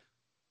 45.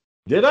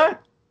 Did I?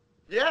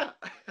 Yeah.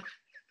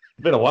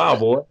 It's been a while,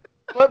 boy.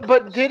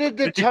 But did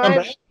the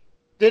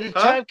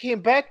time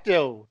came back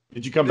though?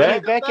 Did you come Did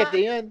back? he back at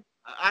the end?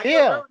 I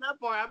remember that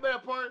part. I made a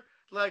part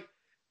like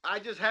I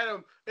just had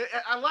him.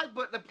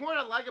 But the point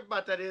I like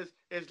about that is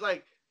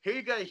like here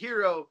you got a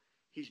hero.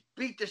 He's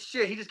beat the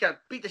shit. He just got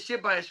beat the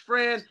shit by his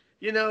friend.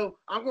 I'm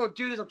gonna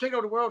do this. I'm taking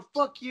over the world.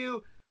 Fuck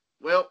you.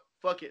 Well,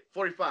 fuck it.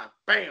 45.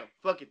 Bam.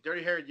 Fuck it.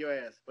 Dirty haired your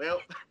ass. Well,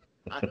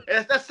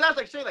 that sounds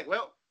like shit. Like,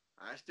 well,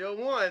 I still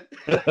won.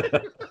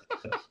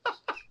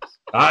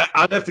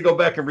 I'd have to go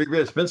back and reread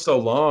it. It's been so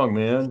long,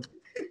 man.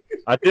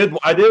 I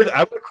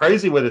went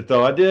crazy with it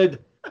though. I did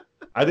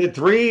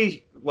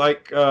 3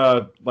 like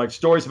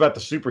stories about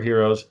the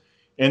superheroes,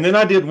 and then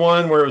I did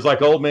one where it was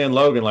like Old Man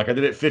Logan. Like I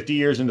did it 50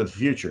 years into the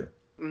future.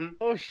 Mm-hmm.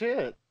 Oh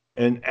shit!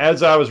 And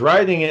as I was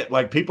writing it,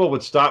 like people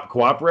would stop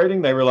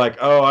cooperating. They were like,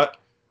 "Oh,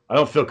 I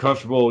don't feel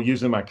comfortable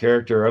using my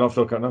character. I don't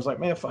feel." And I was like,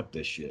 "Man, fuck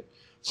this shit."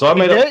 So I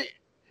made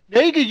now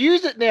you can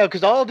use it now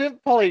because all of them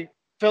probably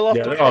fell off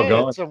the they're all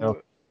gone.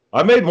 somewhere.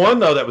 I made one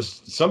though that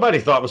was somebody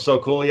thought was so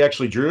cool. He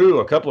actually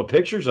drew a couple of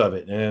pictures of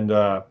it, and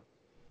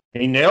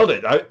he nailed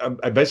it.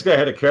 I basically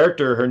had a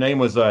character. Her name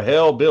was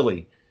Hell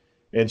Billy,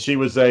 and she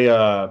was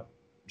a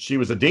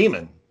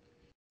demon.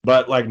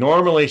 But like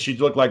normally she'd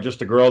look like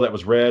just a girl that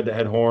was red that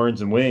had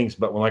horns and wings.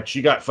 But when like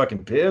she got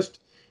fucking pissed,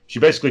 she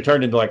basically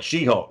turned into like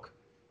She-Hulk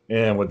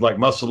and would like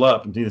muscle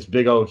up and do this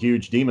big old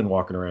huge demon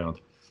walking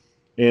around.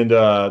 And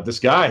this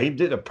guy, he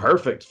did a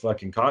perfect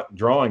fucking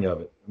drawing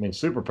of it. I mean,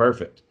 super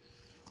perfect.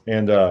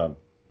 And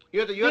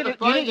you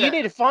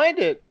need to find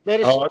it.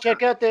 Let us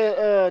check out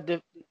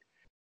the.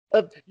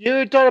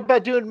 You thought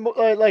about doing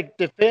like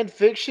the fan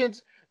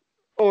fictions,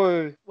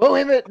 or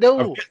wait a minute,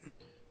 no.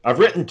 I've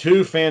written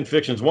 2 fan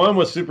fictions. One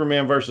was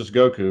Superman versus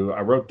Goku.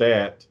 I wrote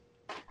that,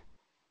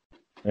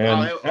 and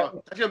I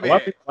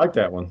like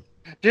that one.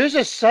 There's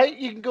a site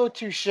you can go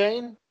to,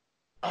 Shane.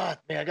 Oh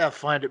man, I gotta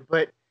find it,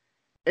 but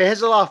it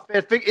has a lot of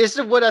fan fiction. This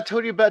is what I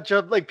told you about,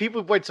 John. Like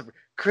people write some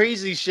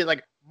crazy shit,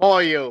 like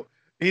Mario.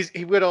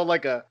 He went on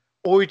like a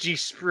orgy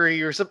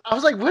spree or something. I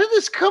was like, where did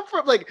this come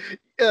from? Like,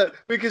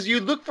 because you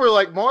look for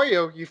like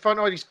Mario, you find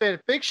all these fan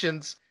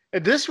fictions.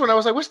 And this one, I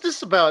was like, what's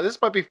this about? This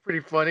might be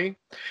pretty funny.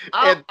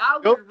 I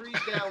would read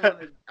that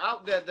one.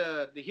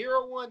 The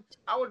hero one,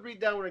 I would read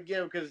that one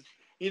again because,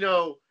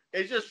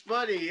 it's just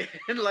funny.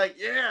 And like,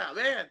 yeah,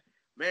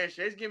 man,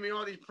 Shay's giving me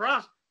all these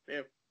props.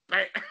 Man,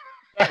 bang.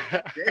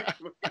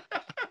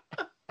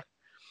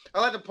 I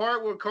like the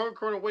part where Corn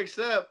Kernel wakes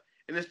up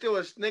and there's still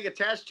a snake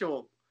attached to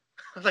him.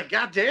 I was like,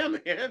 God damn,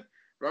 man.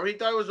 Robert, he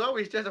thought it was over.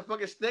 He's just a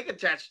fucking snake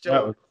attached to him.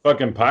 That was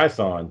fucking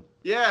Python.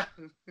 Yeah.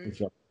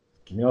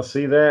 Can y'all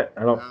see that?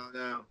 I don't.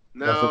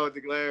 No,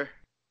 the glare.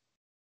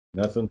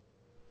 Nothing.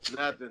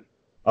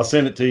 I'll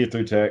send it to you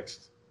through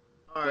text.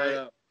 All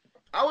right.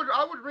 I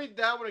would read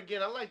that one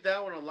again. I like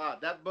that one a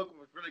lot. That book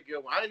was really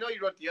good. I didn't know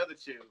you wrote the other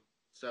 2.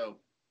 So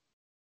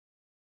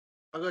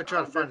I'm gonna try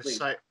to find a Definitely.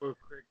 site real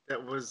quick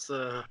that was.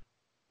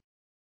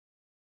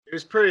 It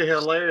was pretty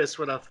hilarious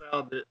when I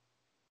found it.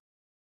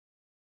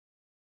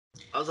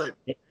 I was like,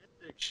 fan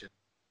fiction.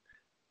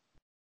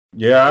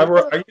 Yeah,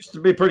 I used to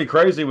be pretty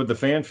crazy with the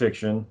fan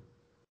fiction,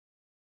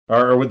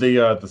 or with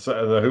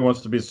the Who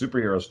Wants to Be a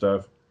Superhero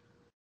stuff.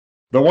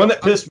 The one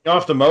that pissed me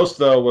off the most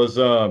though was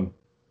in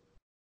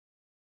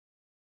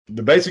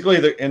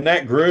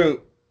that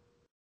group,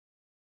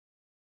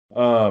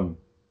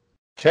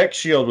 Tech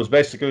Shield was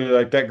basically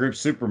like that group's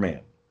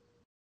Superman.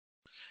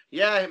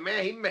 Yeah,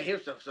 man, he made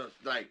himself so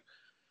like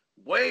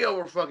way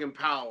over fucking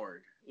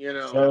powered. You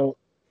know, So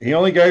he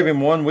only gave him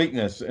one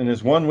weakness, and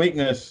his one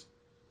weakness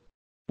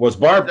was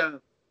the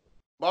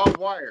barbed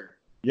wire.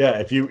 Yeah,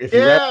 if you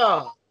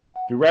Yeah,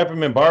 wrap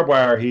him in barbed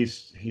wire,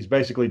 he's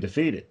basically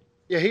defeated.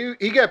 yeah.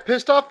 He got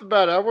pissed off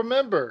about it. I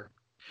remember.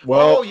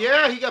 Well, Oh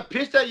yeah, he got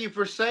pissed at you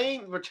for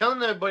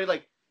telling everybody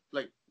like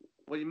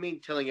what do you mean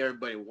telling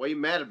everybody? What are you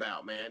mad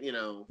about, man? You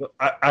know.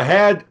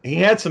 he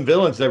had some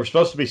villains that were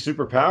supposed to be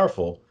super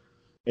powerful,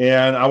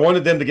 and I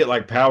wanted them to get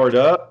like powered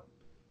up,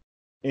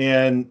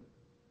 and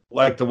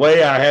like the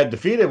way I had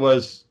defeated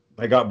was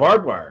they got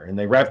barbed wire and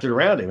they wrapped it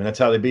around him, and that's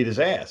how they beat his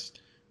ass.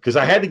 Because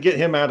I had to get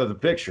him out of the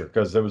picture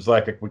because it was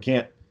like we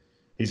can't.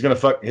 He's gonna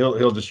fuck.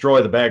 He'll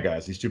destroy the bad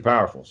guys. He's too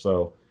powerful.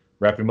 So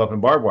wrap him up in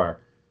barbed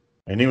wire.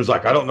 And he was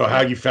like, I don't know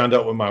how you found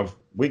out what my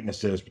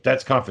weakness is, but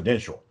that's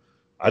confidential.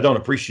 I don't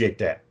appreciate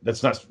that.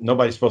 That's not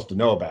nobody's supposed to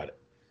know about it.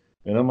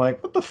 And I'm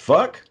like, what the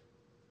fuck?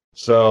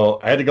 So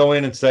I had to go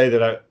in and say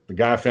that the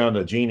guy found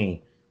a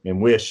genie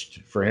and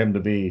wished for him to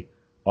be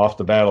off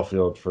the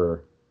battlefield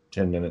for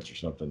 10 minutes or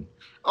something.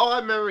 Oh, I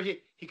remember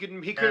he couldn't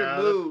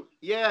move.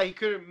 Yeah, he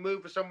couldn't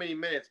move for so many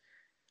minutes.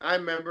 I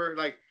remember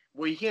like,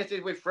 well, you can't stay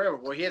away forever.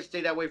 Well, he had to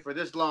stay that way for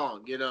this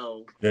long. You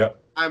know. Yeah.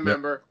 I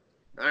remember.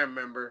 Yeah. I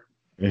remember.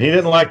 And he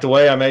didn't like the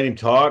way I made him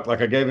talk.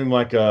 Like I gave him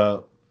like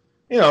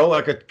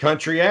like a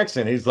country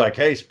accent. He's like,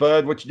 "Hey,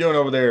 Spud, what you doing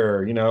over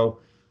there?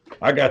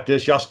 I got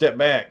this. Y'all step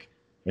back."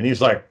 And he's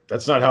like,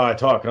 "That's not how I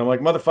talk." And I'm like,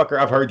 "Motherfucker,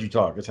 I've heard you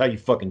talk. That's how you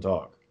fucking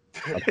talk.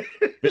 I've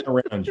been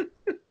around you.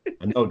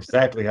 I know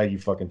exactly how you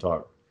fucking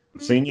talk.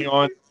 I've seen you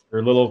on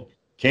your little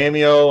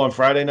cameo on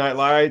Friday Night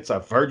Lights.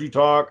 I've heard you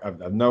talk.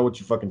 I know what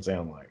you fucking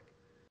sound like."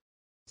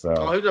 So,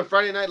 Oh, he was on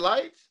Friday Night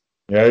Lights.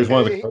 yeah, he's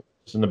one of the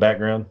coaches in the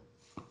background.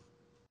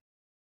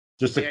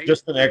 Just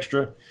an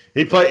extra.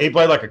 He played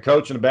like a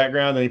coach in the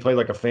background, and he played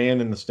like a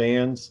fan in the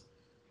stands.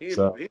 He was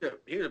a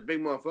big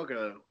motherfucker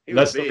though.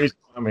 That's the reason.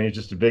 I mean, he's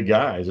just a big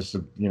guy. Just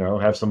to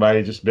have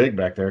somebody just big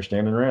back there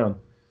standing around.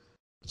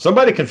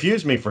 Somebody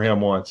confused me for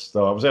him once,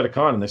 though. I was at a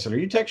con, and they said, "Are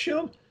you Tech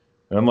Shield?"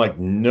 And I'm like,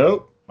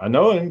 "Nope, I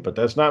know him, but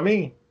that's not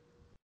me."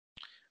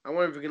 I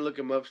wonder if we can look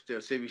him up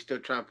still, see if he's still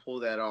trying to pull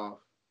that off.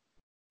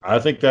 I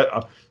think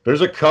that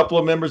there's a couple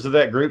of members of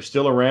that group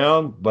still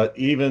around, but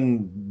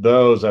even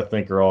those I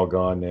think are all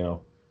gone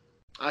now.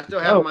 I still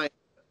have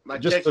my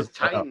just Texas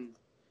Titans.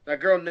 That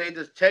girl named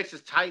us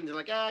Texas Titans. I'm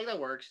like, that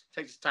works.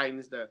 Texas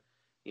Titans,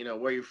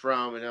 where you're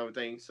from and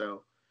everything.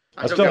 So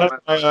I still have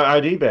my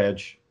ID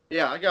badge.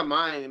 Yeah, I got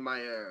mine in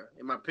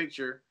my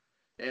picture,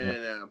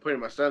 and put it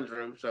in my son's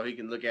room so he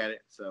can look at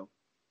it. So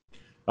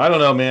I don't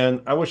know,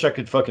 man. I wish I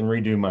could fucking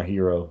redo my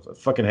hero. I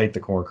fucking hate the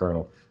Corn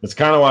Kernel. That's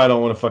kind of why I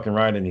don't want to fucking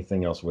write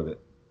anything else with it.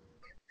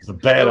 It's a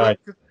bad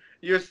idea.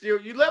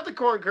 You love the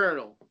Corn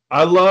Kernel.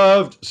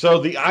 So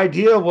the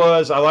idea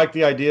was, I like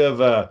the idea of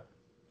a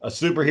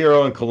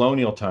superhero in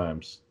colonial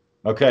times.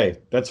 Okay,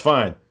 that's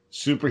fine.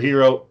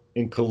 Superhero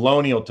in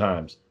colonial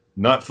times,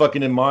 not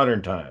fucking in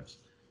modern times.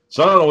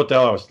 So I don't know what the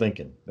hell I was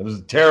thinking. It was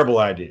a terrible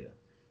idea.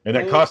 And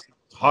that costume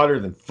was hotter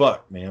than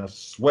fuck, man. I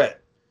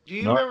sweat. Do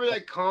you remember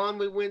that con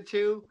we went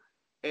to,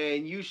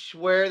 and you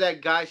swear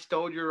that guy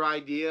stole your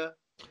idea?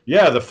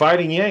 Yeah, the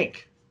Fighting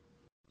Yank.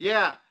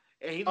 Yeah,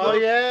 and he.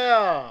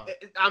 Yeah.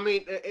 I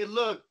mean, it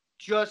looked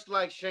just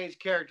like Shane's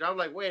character. I'm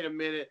like, wait a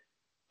minute,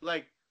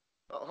 like,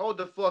 hold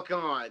the fuck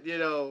on,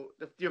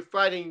 you're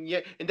fighting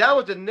Yank, and that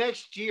was the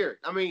next year.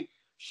 I mean,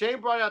 Shane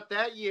brought out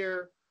that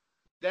year.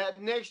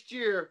 That next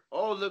year,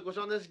 oh, look what's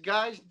on this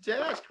guy's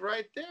desk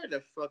right there,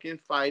 the fucking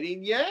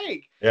Fighting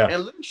Yank. Yeah.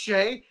 And look,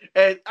 Shane,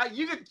 and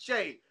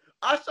Shane,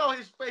 I saw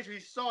his face when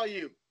he saw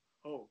you.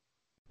 Oh,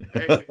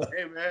 hey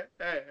man,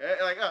 hey,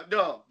 like, oh,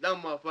 no,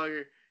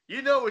 motherfucker,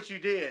 you know what you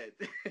did.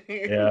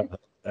 Yeah,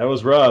 that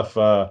was rough.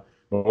 But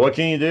what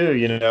can you do?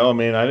 I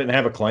mean, I didn't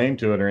have a claim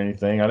to it or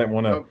anything. I didn't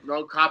want to.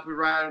 No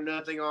copyright or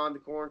nothing on the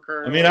Corn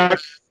Kernel. I mean,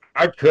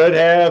 I could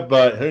have,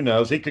 but who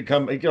knows? He could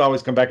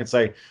always come back and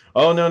say,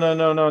 "Oh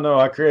no,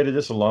 I created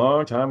this a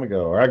long time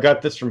ago, or I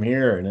got this from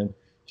here, and it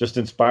just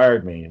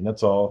inspired me," and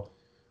that's all.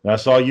 And I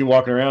saw you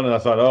walking around, and I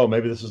thought, "Oh,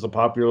 maybe this is a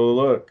popular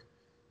look,"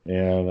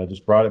 and I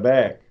just brought it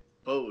back.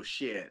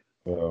 Bullshit.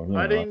 So,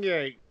 Fighting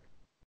Yank.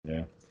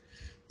 Yeah,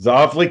 it's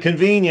awfully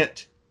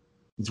convenient.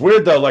 It's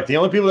weird though. Like the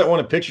only people that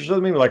wanted pictures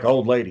of me were like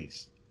old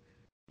ladies.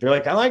 They're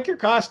like, "I like your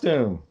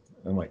costume."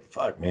 I'm like,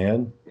 "Fuck,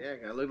 man." Yeah,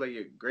 I look like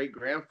your great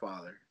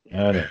grandfather.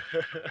 I know.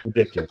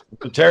 Ridiculous.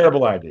 It's a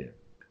terrible idea.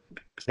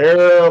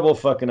 Terrible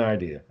fucking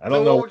idea. I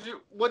don't know.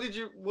 What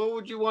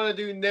would you want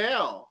to do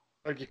now?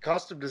 Like your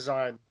custom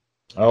design.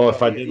 Oh,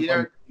 if I You,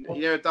 did,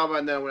 you never thought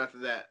about that one after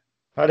that.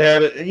 I'd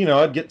have it. You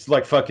know, I'd get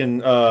like fucking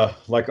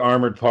like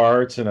armored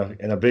parts and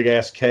a big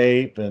ass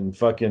cape and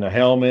fucking a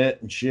helmet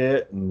and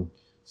shit and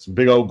some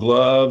big old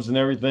gloves and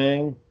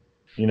everything.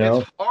 You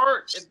know, It's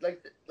hard. It's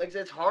like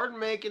it's hard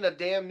making a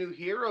damn new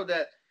hero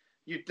that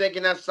you're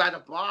thinking outside the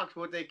box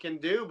what they can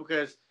do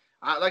because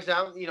like I said,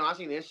 I've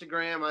seen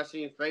Instagram, I've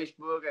seen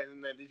Facebook,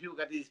 and these people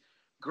got these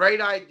great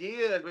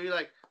ideas, but you're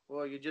like,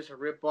 well, you're just a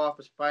rip off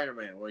of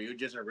Spider-Man, or you're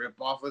just a rip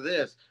off of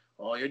this,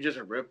 or you're just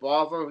a rip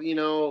off of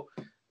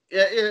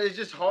it's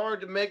just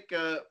hard to make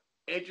a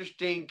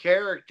interesting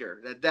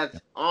character that's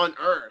on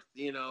Earth.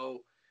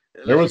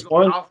 there was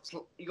one.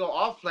 You go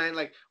off plan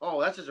like, oh,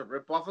 that's just a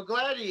rip off of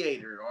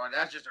Gladiator, or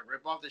that's just a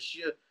rip off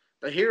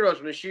the heroes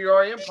from the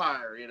Shi'ar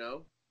Empire.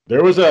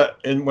 There was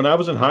and when I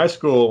was in high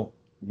school,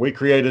 we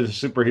created a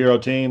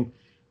superhero team.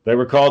 They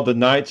were called the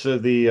Knights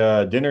of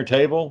the Dinner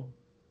Table,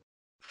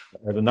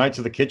 or the Knights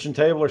of the Kitchen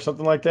Table, or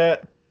something like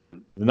that.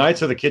 The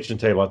Knights of the Kitchen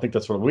Table. I think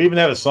that's what we even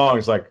had a song.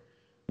 It's like,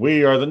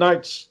 "We are the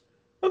Knights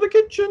of the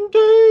Kitchen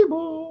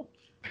Table,"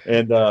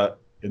 and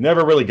it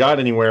never really got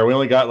anywhere. We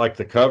only got like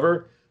the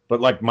cover,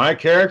 but like my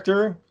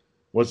character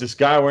was this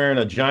guy wearing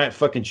a giant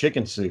fucking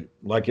chicken suit,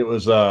 like it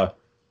was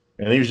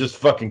and he was just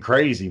fucking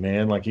crazy,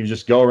 man. Like he would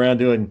just go around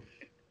doing.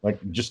 Like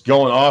just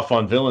going off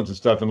on villains and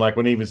stuff, and like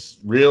when he was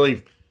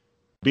really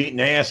beating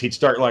ass, he'd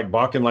start like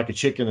barking like a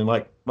chicken and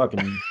like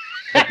fucking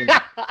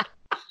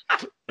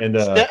and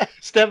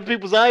stabbing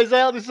people's eyes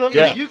out or something.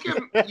 Yeah. You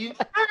can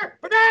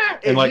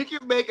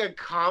make a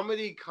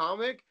comedy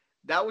comic.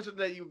 That was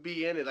something that you'd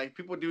be in it, like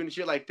people doing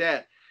shit like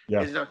that.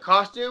 Yeah. Is it a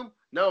costume?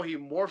 No, he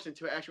morphs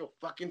into an actual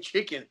fucking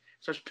chicken,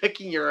 starts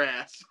picking your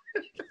ass.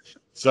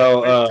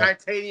 So with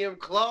titanium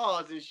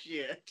claws and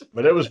shit.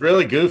 But it was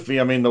really goofy.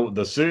 I mean,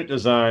 the suit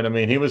design. I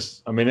mean,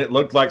 it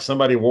looked like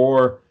somebody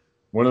wore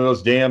one of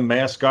those damn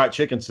mascot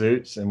chicken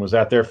suits and was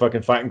out there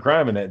fucking fighting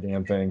crime in that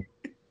damn thing,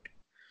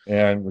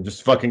 and would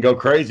just fucking go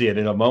crazy. And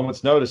in a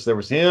moment's notice, there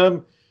was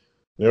him.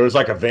 There was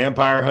like a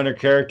vampire hunter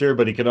character,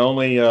 but he could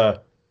only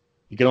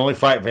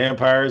fight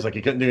vampires. Like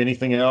he couldn't do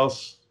anything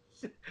else.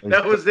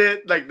 That was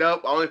it. Like,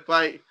 nope, only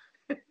fight.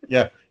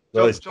 Yeah,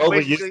 well, it's totally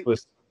basically-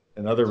 useless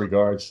in other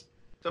regards.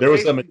 So There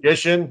was a basically-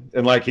 magician,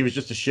 and like he was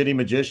just a shitty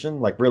magician.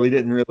 Like really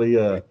didn't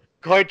really.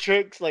 Card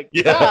tricks, like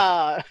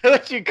Yeah.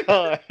 what you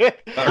call it?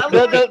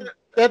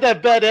 I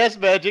that badass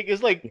magic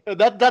is like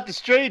not the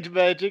strange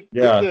magic.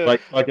 Yeah, but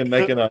like fucking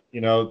making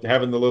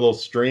having the little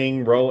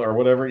string roll or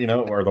whatever,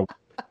 or the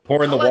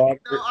pouring the water.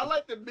 I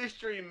like the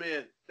mystery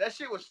men. That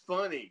shit was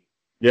funny.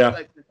 Yeah,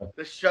 Like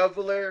the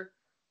shoveler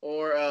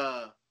or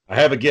I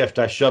have a gift.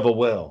 I shovel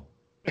well.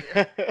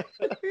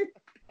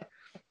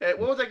 what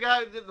was that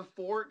guy who did the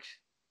forks?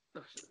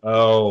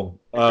 Oh,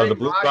 the Big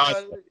blue rock rod.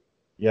 guy?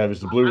 Yeah, it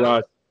was the blue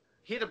rod.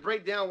 He had to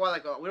break down why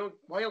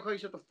why you don't call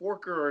yourself the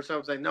forker or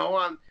something. Like, no,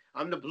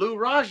 I'm the Blue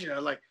Raja.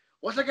 Like,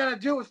 what's that got to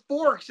do with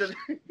forks?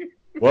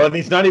 Well, and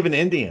he's not even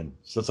Indian,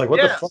 so it's like,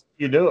 what the Yeah. fuck are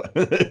you doing?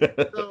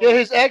 yeah,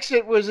 his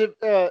accent was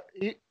Yeah,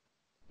 it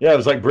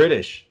was like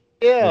British,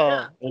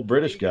 yeah. old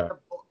British guy.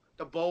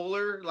 The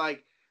bowler,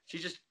 like, she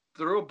just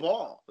threw a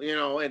ball,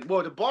 and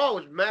well, the ball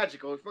was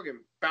magical. It fucking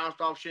bounced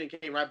off shit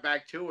and came right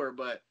back to her.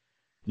 But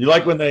You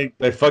like when they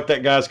fucked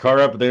that guy's car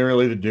up, but they didn't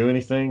really do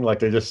anything? Like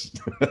they just.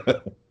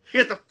 he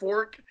had the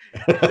fork.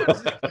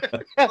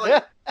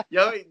 Like,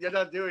 yo, you're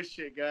not doing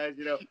shit, guys.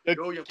 You Keep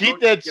broke-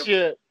 that you-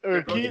 shit. Or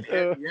you broke keep, the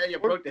head- yeah, you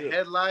broke the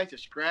headlights, you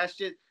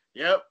scratched it.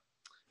 Yep.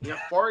 You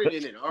farted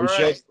in it. All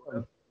right.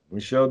 We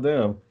showed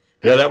them.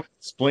 Yeah, that was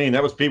Spleen.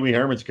 That was Pee Wee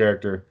Herman's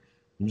character.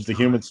 He was the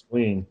human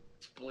spleen.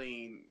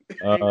 Spleen.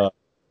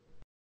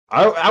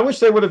 I wish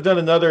they would have done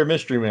another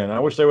Mystery Man. I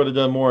wish they would have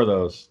done more of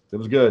those. It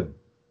was good.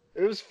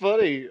 it was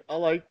funny. I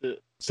liked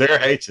it. Sarah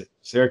hates it.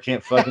 Sarah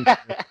can't fucking.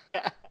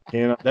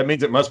 That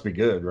means it must be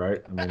good,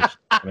 right? I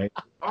mean,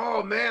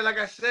 Oh man, like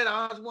I said,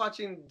 I was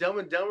watching Dumb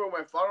and Dumber with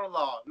my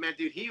father-in-law. Man,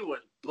 dude, he was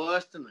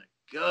busting the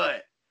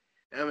gut.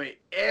 I mean,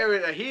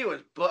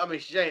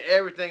 Shane,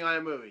 everything on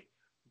that movie,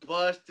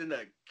 busting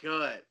the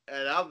gut,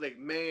 and I was like,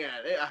 man,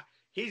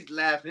 he's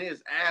laughing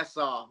his ass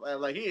off.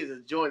 Like he is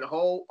enjoying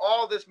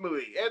all this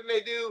movie. Everything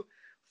they do,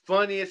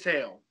 funny as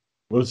hell.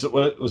 was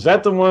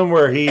that the one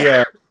where he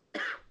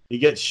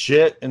gets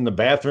shit in the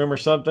bathroom or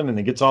something, and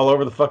it gets all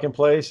over the fucking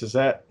place? Is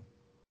that?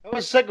 That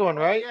was the second one,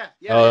 right?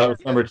 Yeah. Oh, that was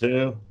number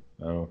 2.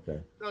 Oh, okay.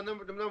 No,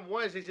 number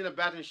one is he's in the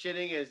bathroom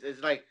shitting. Is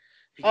like,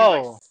 he Oh.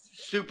 gets, like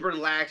super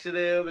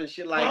laxative and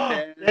shit like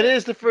that. That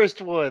is the first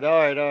one.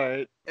 All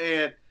right.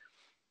 And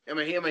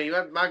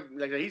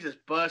he's just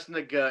busting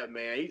the gut,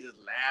 man. He's just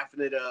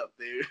laughing it up,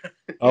 dude.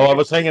 Oh, I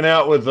was hanging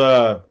out with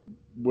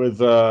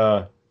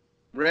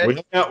Red, we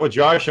hung out with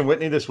Josh and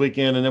Whitney this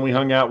weekend, and then we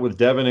hung out with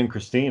Devin and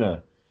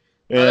Christina.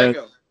 how'd that And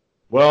go?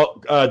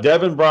 well,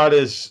 Devin brought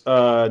his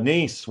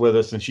niece with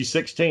us, and she's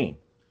 16.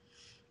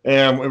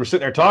 And we were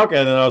sitting there talking,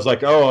 and I was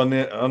like, "Oh, on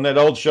that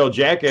old show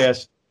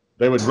Jackass,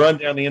 they would run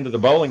down the end of the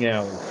bowling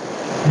alley."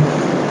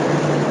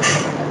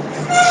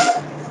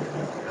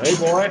 Hey,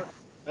 boy,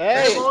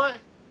 Hey, boy.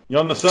 you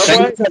on the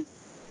subway?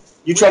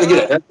 You try to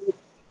get it.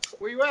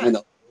 Where you I'm in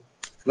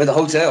the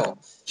hotel.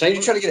 Shane,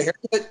 you trying to get a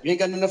haircut? You ain't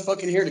got enough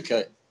fucking hair to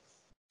cut.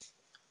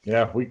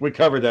 Yeah, we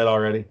covered that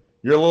already.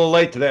 You're a little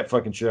late to that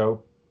fucking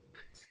show.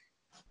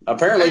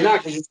 Apparently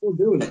not, because you're still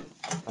doing it.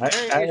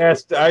 I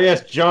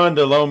asked John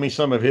to loan me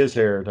some of his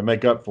hair to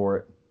make up for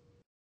it.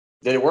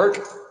 Did it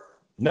work?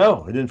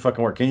 No, it didn't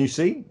fucking work. Can you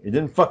see? It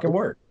didn't fucking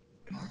work.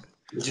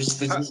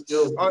 How's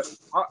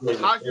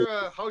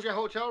your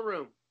hotel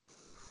room?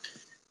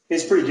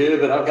 It's pretty good,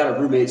 but I've got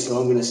a roommate, so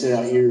I'm going to sit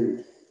out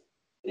here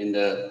and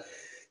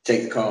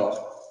take the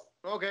call.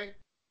 Okay.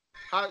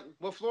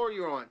 What floor are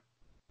you on?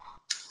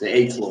 The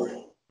 8th floor.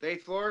 The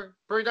 8th floor?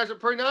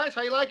 Pretty nice.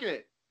 How you liking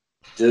it?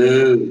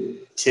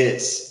 Dude,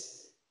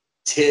 tits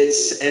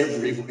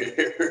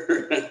everywhere.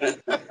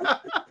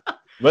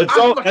 But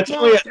that's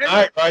only at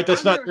night, right?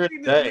 That's not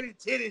during the day.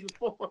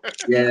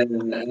 Yeah,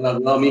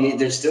 well, I mean,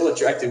 there's still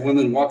attractive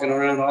women walking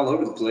around all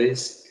over the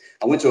place.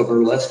 I went to a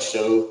burlesque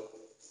show.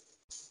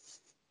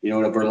 You know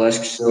what a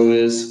burlesque show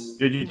is?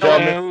 Did you tell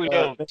No, we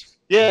don't.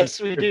 Yes,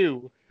 we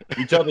do.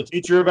 You tell the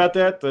teacher about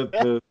that?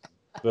 The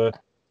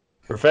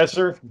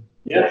professor?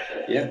 Yeah.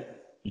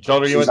 You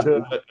told her you went to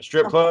a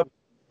strip club?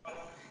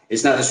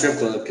 It's not a strip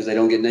club because they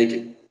don't get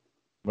naked.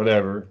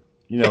 Whatever.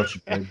 You know what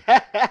you did.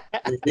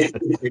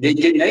 They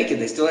didn't get naked.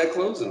 They still had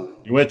clothes on.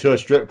 You went to a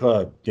strip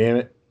club. Damn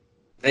it.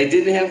 They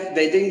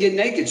didn't get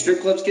naked. Strip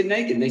clubs get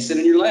naked. They sit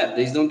in your lap.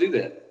 They don't do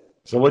that.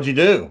 So what'd you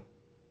do?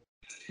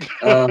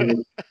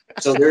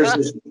 So there's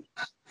this.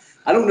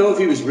 I don't know if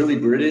he was really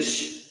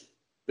British,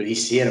 but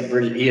he had a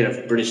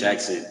British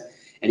accent,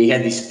 and he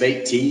had these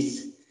fake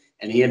teeth,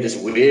 and he had this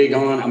wig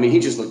on. I mean, he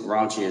just looked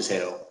raunchy as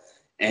hell.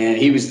 And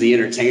he was the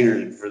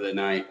entertainer for the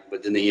night.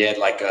 But then he had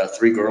like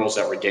 3 girls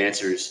that were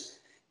dancers,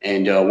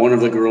 and one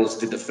of the girls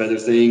did the feather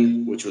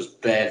thing, which was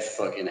bad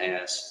fucking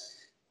ass.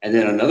 And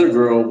then another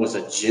girl was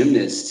a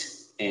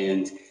gymnast,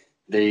 and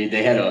they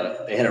had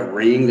a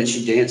ring that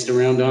she danced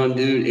around on,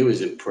 dude. It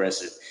was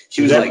impressive.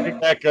 She was like, bring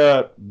back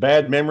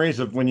bad memories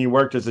of when you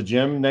worked as a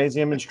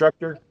gymnasium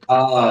instructor?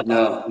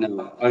 No.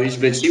 I mean,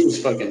 but she was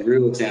fucking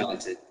real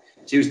talented.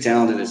 She was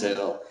talented as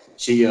hell.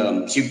 She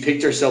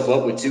picked herself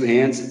up with 2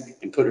 hands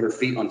and put her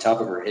feet on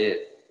top of her head.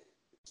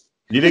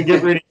 You didn't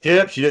give her any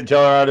tips? You didn't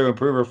tell her how to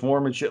improve her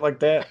form and shit like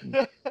that?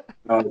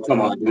 Oh,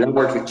 come on, dude. I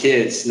work with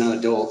kids, not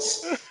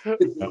adults.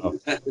 No.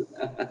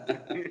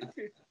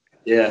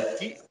 Yeah.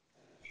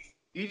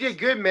 You did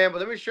good, man, but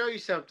let me show you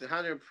something,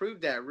 how to improve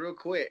that real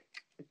quick.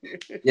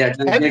 Yeah,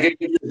 can I get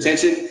your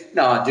attention?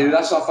 No, dude,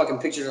 I saw fucking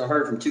pictures of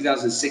her from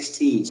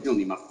 2016. She don't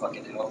need my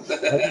fucking help.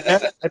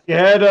 Have you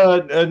had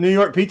a New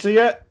York pizza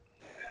yet?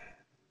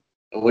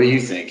 What do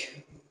you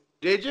think?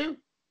 Did you?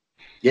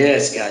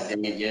 Yes, god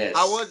dang it, yes.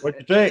 What'd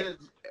you think?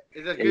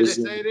 Is it good to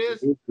say it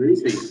is? It was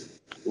greasy.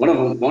 One of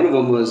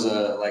them was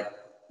like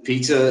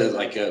pizza,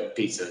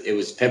 pizza. It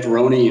was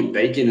pepperoni and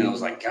bacon, and I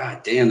was like,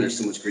 God damn, there's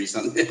so much grease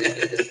on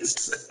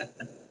this.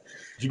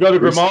 Did you go to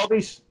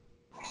Grimaldi's?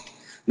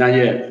 Not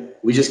yet.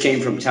 We just came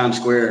from Times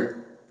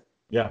Square.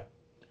 Yeah.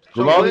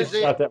 So Grimaldi's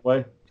not that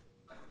way.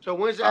 So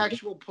when's the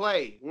actual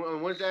play?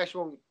 When's the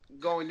actual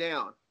going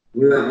down?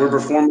 We're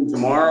performing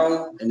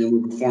tomorrow, and then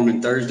we're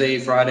performing Thursday,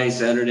 Friday,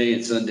 Saturday,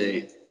 and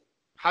Sunday.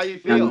 How you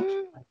feel?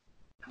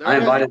 I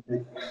invited.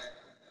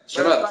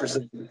 Shut up for a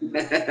second.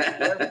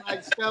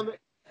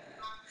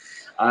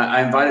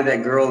 I invited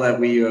that girl that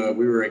we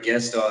were a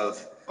guest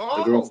of.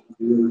 The girl.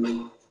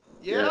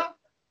 Yeah.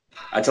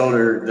 I told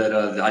her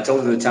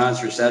the times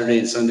for Saturday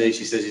and Sunday.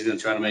 She says she's gonna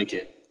try to make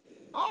it.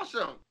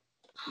 Awesome.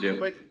 Yeah.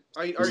 But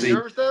are you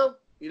nervous though?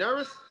 You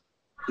nervous?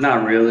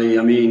 Not really.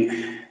 I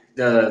mean,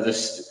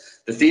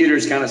 the theater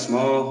is kind of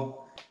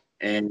small,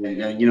 and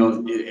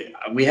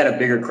we had a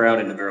bigger crowd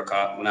in the Barrel.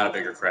 Well, not a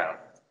bigger crowd.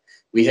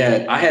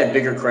 I had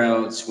bigger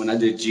crowds when I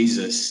did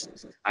Jesus.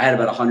 I had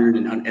about 100,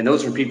 and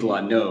those are people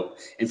I know.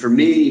 And for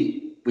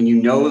me, when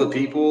you know the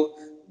people,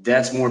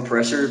 that's more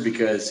pressure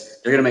because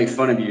they're gonna make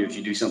fun of you if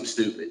you do something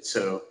stupid.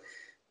 So,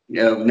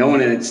 knowing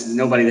that it's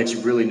nobody that you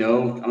really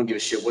know, I don't give a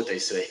shit what they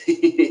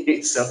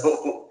say.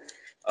 So,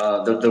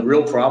 the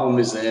real problem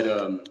is that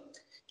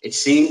it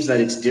seems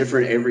that it's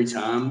different every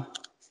time.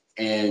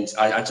 And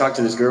I talked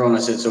to this girl and I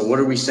said, "So what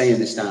are we saying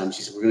this time?"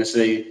 She said, "We're gonna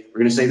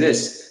say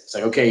this." It's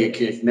like, okay,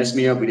 it messed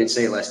me up. We didn't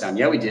say it last time.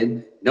 Yeah, we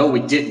did. No, we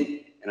didn't.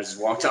 And I just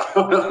walked off.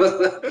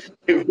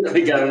 It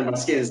really got under my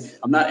skin.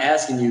 I'm not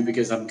asking you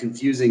because I'm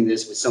confusing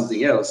this with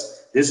something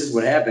else. This is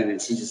what happened.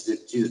 And she just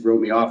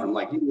wrote me off. I'm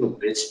like, you little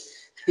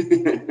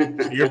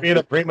bitch. You're being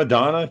a prima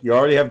donna? You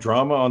already have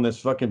drama on this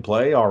fucking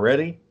play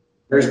already?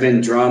 There's been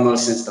drama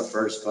since the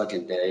first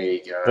fucking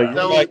day. So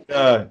you're like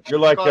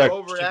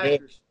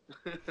overactors.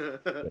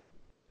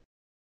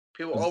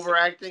 People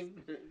overacting.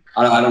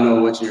 I don't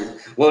know what you're.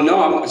 Well,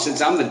 no.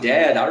 Since I'm the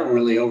dad, I don't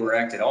really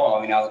overact at all.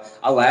 I mean,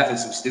 I laugh at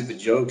some stupid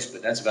jokes,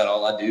 but that's about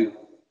all I do.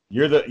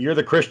 You're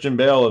the Christian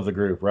Bale of the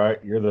group, right?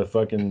 You're the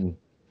fucking.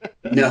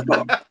 No,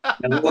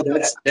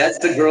 that's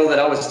the girl that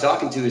I was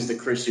talking to is the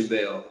Christian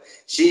Bale.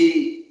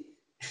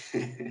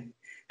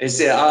 I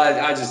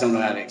just don't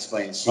know how to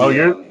explain. She,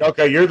 you're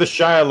okay. You're the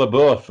Shia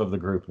LaBeouf of the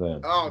group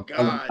then. Oh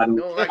God,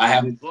 don't like I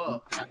haven't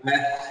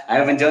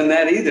done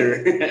that either.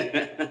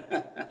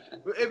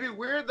 It'd be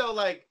weird though,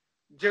 like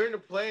during the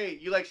play,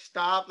 you like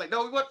stop, like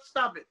no, what?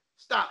 Stop it,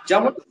 stop.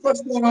 John, what the fuck's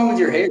going on with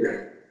your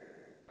hair?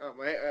 Oh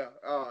my,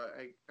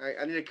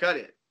 I need to cut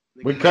it.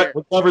 We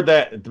covered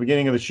that at the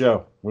beginning of the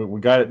show.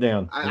 We got it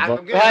down.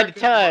 I'm getting Five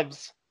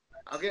times.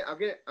 I'll get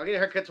a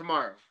haircut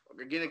tomorrow. I'm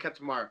getting a cut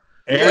tomorrow.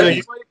 Aaron, are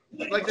you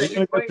Like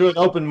gonna go to an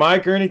open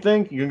mic or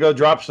anything? You can go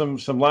drop some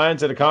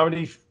lines at a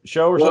comedy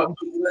show or something.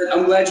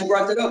 I'm glad you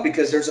brought that up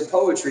because there's a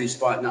poetry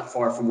spot not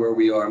far from where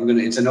we are.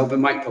 It's an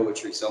open mic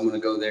poetry, so I'm gonna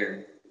go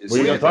there. What are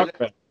you gonna talk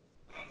about?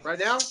 Right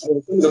now?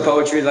 The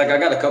poetry, like I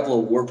got a couple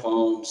of war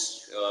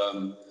poems.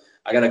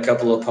 I got a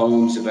couple of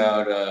poems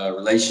about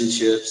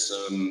relationships.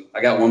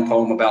 I got one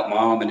poem about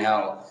mom and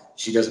how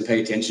she doesn't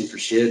pay attention for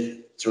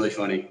shit. It's really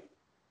funny.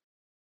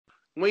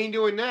 When are you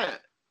doing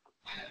that?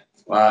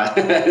 Wow.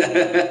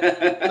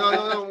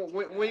 No.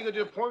 When are you gonna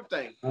do a poem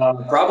thing?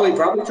 Probably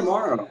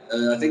tomorrow.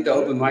 I think the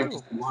open mic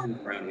is tomorrow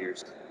around here.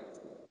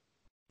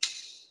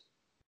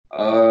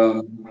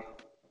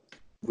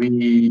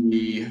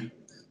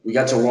 We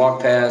got to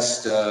walk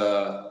past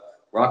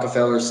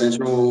Rockefeller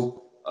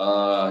Central.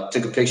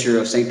 Took a picture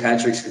of St.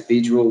 Patrick's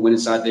Cathedral. Went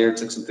inside there,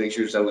 took some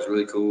pictures. That was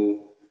really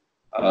cool.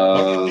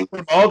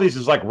 Aldi's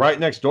is like right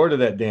next door to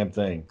that damn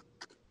thing.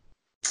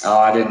 Oh,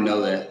 I didn't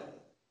know that.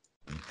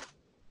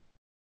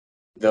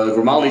 The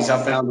Grimaldi's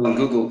I found on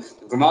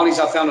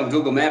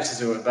Google Maps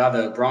is by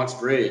the Bronx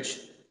Bridge.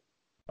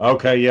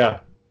 Okay, yeah.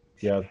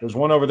 There's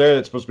one over there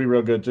that's supposed to be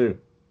real good too.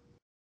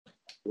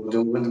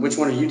 Which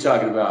one are you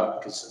talking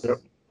about?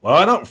 Well,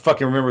 I don't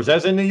fucking remember.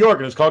 That's in New York,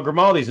 and it's called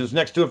Grimaldi's. It's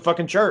next to a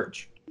fucking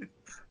church.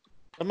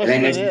 It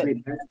ain't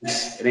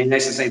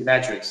next to St.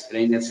 Patrick's. It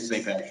ain't next to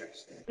St.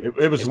 Patrick's.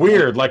 It was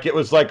weird. Like it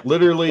was like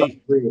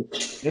literally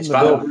in the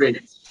building.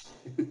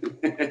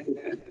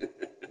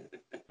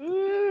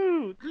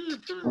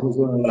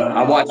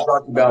 I watched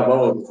Rocky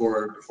Balboa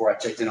before I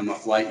checked in on my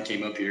flight and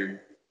came up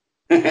here.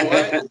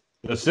 What?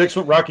 The sixth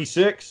one, Rocky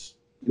 6?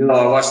 No,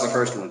 I watched the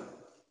first one.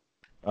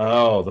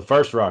 Oh, the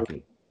first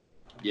Rocky.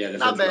 Yeah,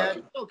 Not bad.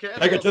 Rocky. Okay.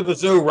 Take it to the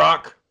zoo,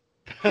 Rock.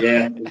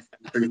 Yeah, it's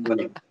pretty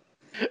funny.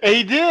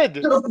 He did.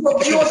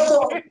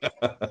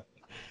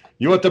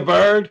 You want the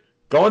bird?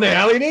 Go in the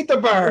alley and eat the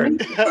bird.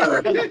 Get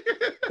out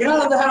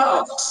of the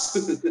house.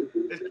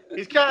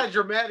 He's kind of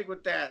dramatic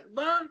with that.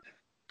 Bird,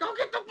 go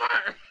get the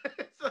bird.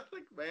 It's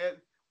like, man,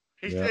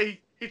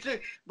 he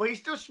took, but he's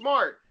still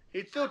smart.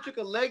 He still took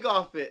a leg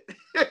off it.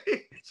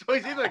 So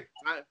he's like,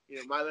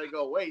 might let it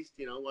go waste,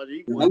 while you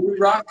eat one.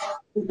 Rock.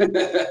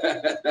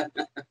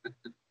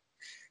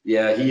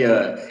 Yeah,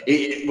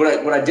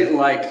 what I didn't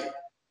like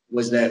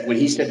was that when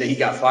he said that he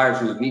got fired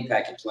from the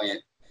meatpacking plant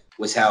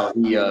was how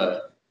he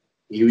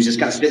was just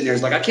kind of sitting there.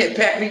 He's like, I can't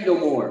pack meat no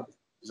more.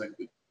 He's like,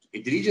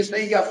 did he just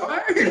say he got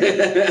fired?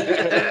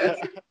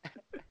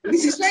 What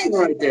is he saying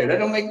right there? That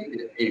don't make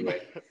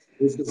anyway.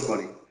 It's just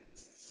funny.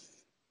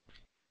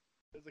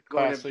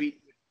 Going and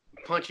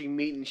punching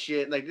meat and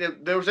shit. Like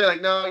they were saying,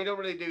 like, no, you don't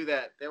really do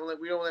that.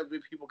 We don't let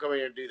people come in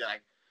here and do that.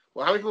 Like,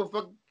 well, how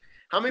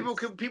many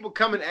people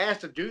come and ask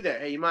to do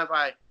that? Hey, you mind if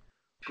I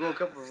go a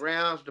couple of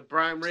rounds to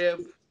prime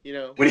rib?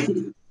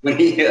 When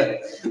he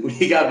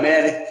got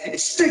mad, it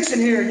stinks in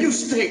here. You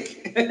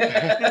stink.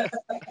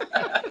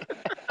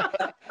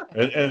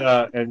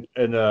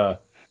 and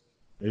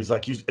he's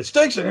like, it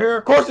stinks in here.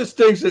 Of course, it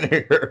stinks in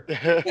here.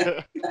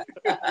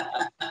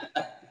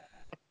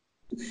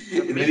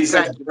 And then he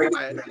starts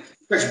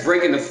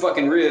breaking the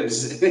fucking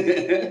ribs.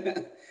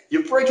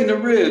 You're breaking the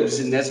ribs,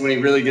 and that's when he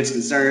really gets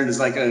concerned. It's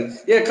like,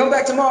 come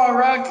back tomorrow,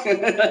 Rock.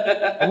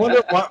 I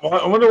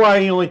wonder why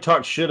he only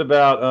talked shit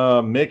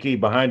about Mickey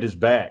behind his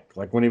back,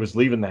 like when he was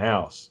leaving the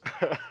house.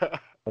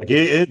 Like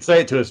he didn't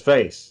say it to his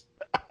face.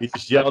 He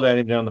just yelled at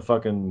him down the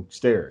fucking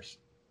stairs.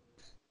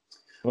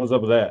 What was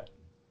up with that?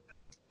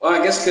 Well,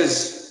 I guess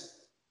because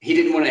he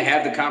didn't want to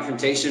have the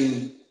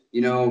confrontation,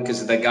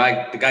 because the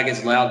guy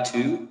gets loud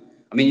too.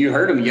 I mean, you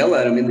heard him yell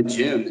at him in the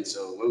gym, and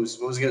so what was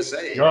he gonna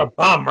say? You're a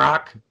bum,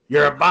 Rock.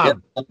 You're a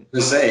bum. Yeah,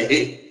 to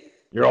say.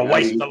 You're a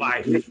waste of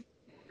life. You're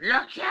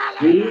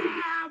killing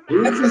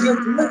him.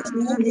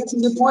 That's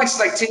some good points.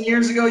 Like 10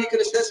 years ago, you could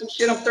have said some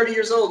shit. I'm 30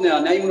 years old now.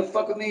 Now you want to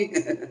fuck with me?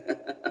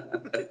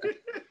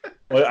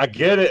 Well, I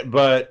get it,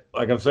 but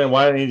like I'm saying,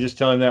 why didn't he just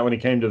tell him that when he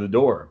came to the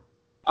door?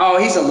 Oh,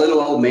 he's a little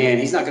old man.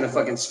 He's not gonna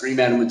fucking scream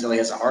at him until he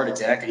has a heart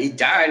attack. And he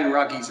died in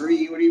Rocky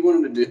 3. What do you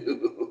want him to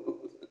do?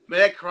 Man,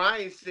 that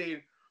crying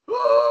scene.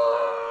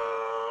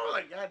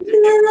 Like, God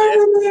damn,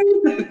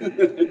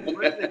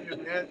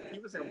 man.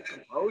 Keep us in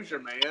composure,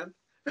 man.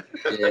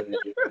 Yeah.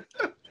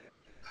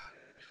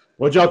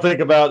 What'd y'all think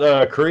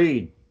about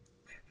Creed?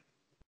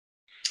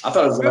 I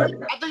thought it was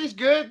good. I think it's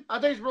good. I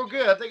think it's real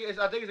good. I think it's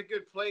a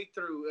good play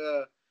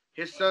through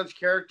his son's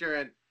character,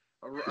 and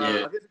I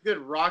think it's a good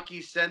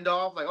Rocky send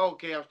off. Like,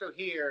 okay, I'm still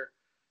here,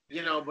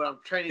 but I'm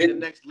training the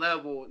next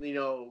level,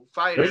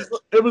 fighter.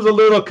 It was a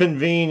little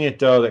convenient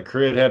though that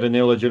Creed had an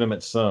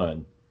illegitimate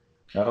son.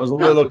 That was a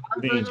little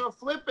convenient. Gonna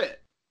flip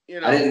it. You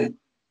know,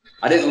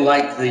 I didn't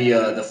like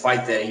the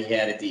fight that he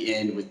had at the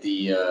end with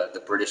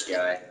the British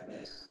guy.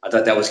 I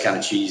thought that was kind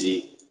of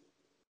cheesy.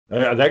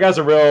 That guy's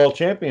a real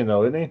champion,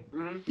 though, isn't he?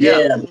 mm-hmm.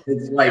 Yeah,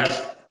 it's like,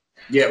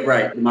 yeah,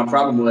 right. My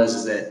problem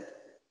is that,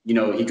 you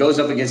know, he goes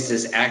up against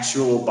this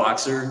actual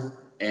boxer,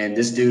 and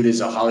this dude is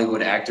a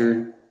Hollywood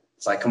actor.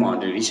 It's like, come on,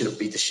 dude, he should have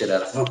beat the shit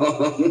out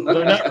of him.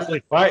 They're not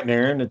really fighting,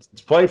 Aaron. It's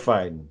play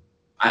fighting.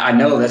 I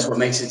know that's what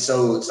makes it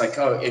so. It's like,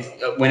 oh, if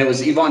when it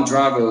was Ivan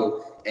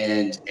Drago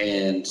and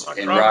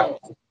Rocky,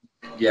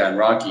 yeah, and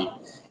Rocky,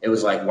 it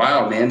was like,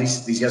 wow, man,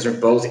 these guys are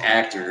both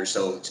actors,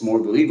 so it's more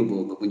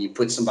believable. But when you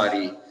put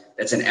somebody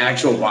that's an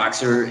actual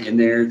boxer in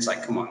there, it's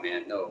like, come on,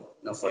 man, no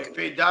fucking. If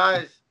he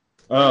dies,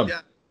 Um,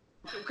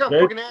 what kind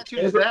of fucking attitude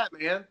is that,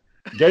 man?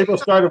 Gabriel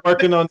started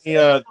working on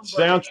the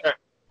soundtrack.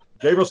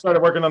 Gabriel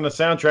started working on the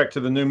soundtrack to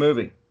the new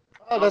movie.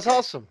 Oh, that's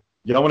awesome.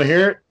 Y'all want to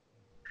hear it?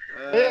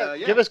 Yeah,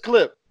 give us a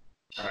clip.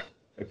 All right,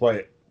 they play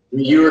it.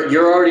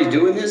 You're already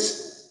doing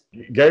this,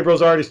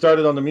 Gabriel's already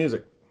started on the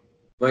music.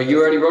 but you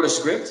already wrote a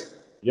script.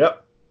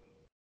 Yep.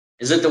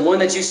 Is it the one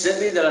that you sent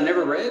me that I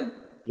never read?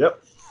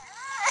 Yep.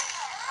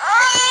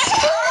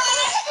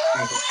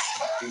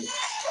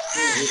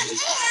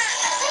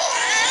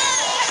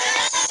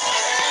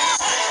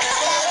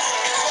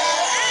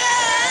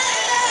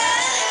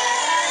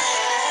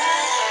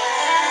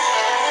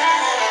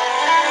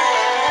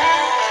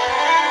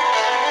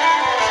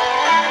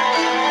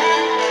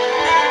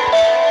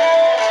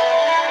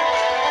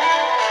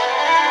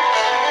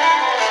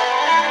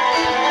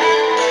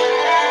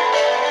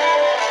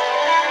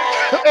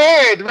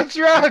 Ed, what's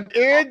wrong?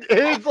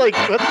 Ed's like,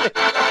 what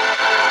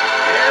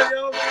the?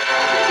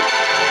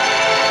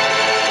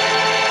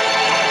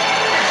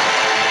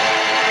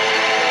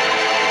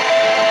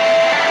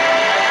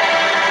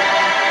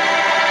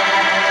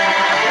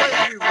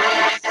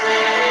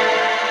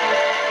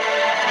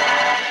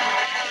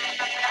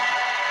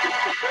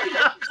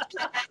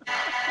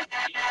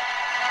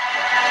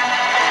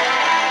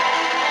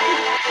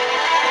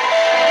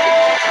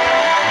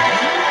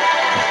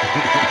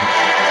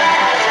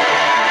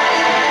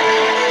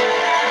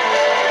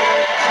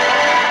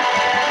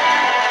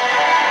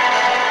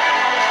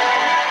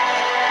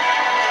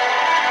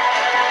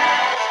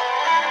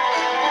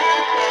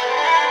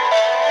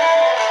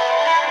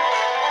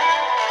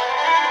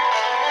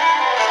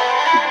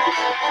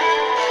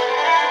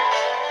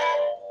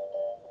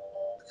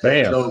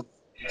 Bam.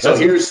 So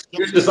here's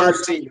the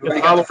first scene. I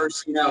already got the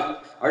first scene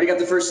out. I already got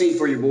the first scene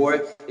for you, boy.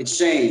 It's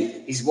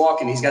Shane. He's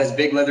walking. He's got his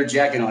big leather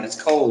jacket on.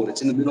 It's cold.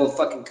 It's in the middle of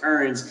fucking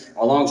Kearns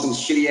along some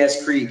shitty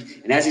ass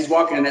creek. And as he's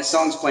walking and that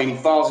song's playing, he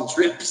falls and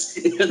trips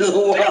into the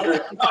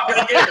water.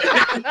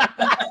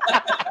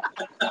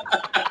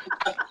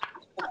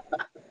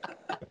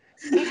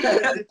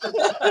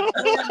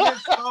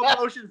 Slow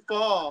motion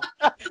fall.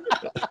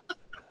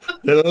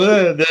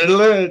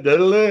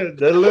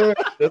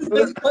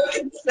 The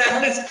fucking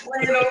sound is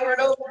playing over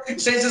and over.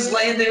 Shane's just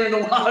laying there in the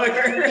water.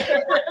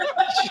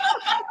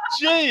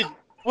 Shane,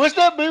 what's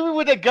that movie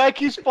where that guy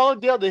keeps falling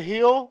down the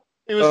hill?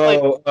 It was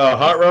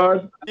Hot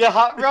Rod? yeah,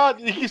 Hot Rod.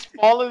 He keeps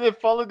falling and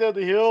falling down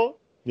the hill.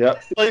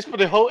 Yep. Plays for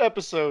the whole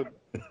episode.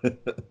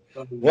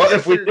 Well,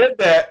 if we did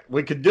that,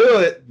 we could do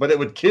it, but it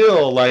would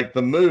kill like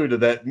the mood of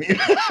that music.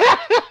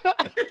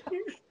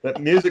 That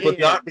music would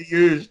not be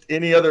used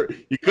any other.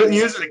 You couldn't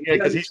use it again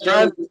because he's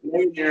trying.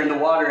 Laying there in the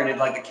water, and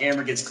like the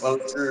camera gets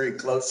closer and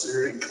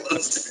closer and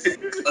closer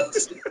and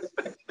closer.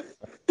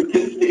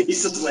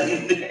 He's just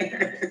laying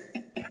there.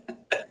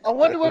 I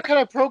wonder what kind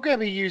of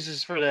program he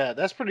uses for that.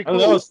 That's pretty I cool.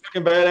 don't know. It's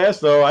fucking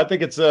badass though. I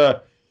think it's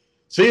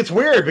See, it's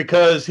weird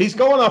because he's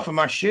going off of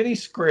my shitty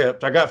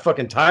script. I got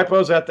fucking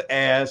typos at the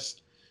ass.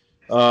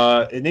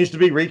 It needs to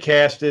be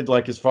recasted,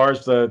 like as far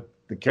as the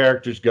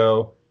characters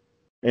go.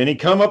 And he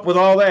come up with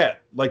all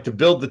that, like to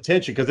build the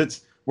tension,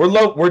 because we're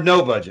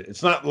no budget.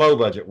 It's not low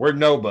budget. We're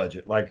no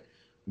budget. Like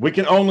we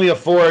can only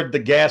afford the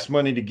gas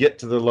money to get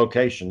to the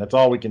location. That's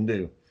all we can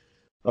do.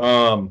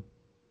 But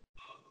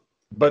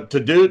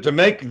to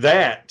make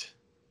that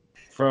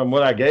from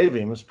what I gave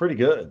him is pretty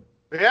good.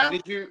 Yeah,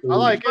 I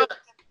like it.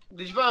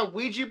 Did you find a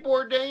Ouija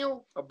board,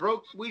 Daniel? A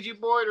broke Ouija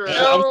board or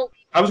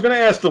I was going to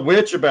ask the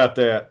witch about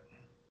that.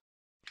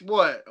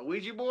 what? A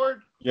Ouija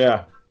board?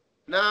 Yeah.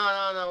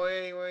 No.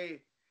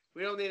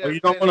 We don't need. Oh,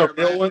 you don't want a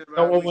real one? You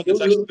don't want one that's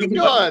actually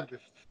Good.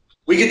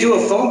 We could do a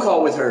phone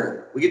call with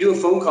her. We could do a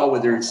phone call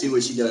with her and see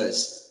what she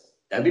does.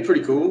 That'd be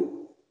pretty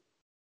cool.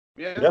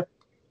 Yeah.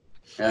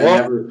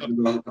 Yeah,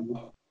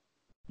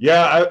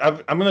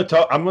 I'm gonna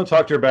talk. I'm gonna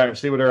talk to her about it and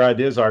see what her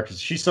ideas are, because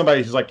she's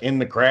somebody who's like in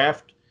the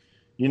craft,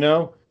 you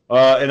know.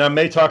 And I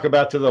may talk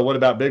about to the What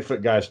About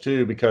Bigfoot guys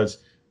too, because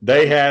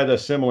they had a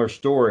similar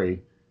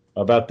story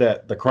about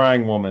the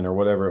crying woman or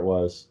whatever it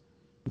was.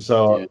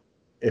 So Yeah.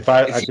 if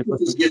I If you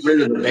just get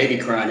rid of the baby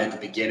crying at the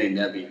beginning,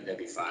 that'd be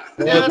fine.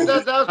 Yeah,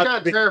 that was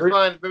kind of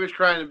terrifying. The baby's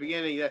crying in the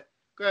beginning. Yeah,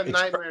 go have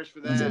nightmares for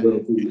It's a that. little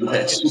too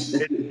much.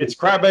 it's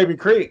Crybaby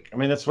Creek. I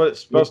mean, that's what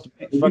it's supposed to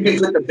be. You can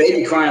put the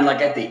baby crying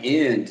like at the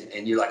end,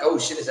 and you're like, "Oh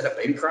shit, is that a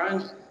baby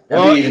crying?"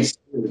 Well, That'd be even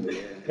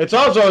scarier. It's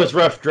also his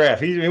rough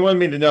draft. He wanted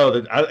me to know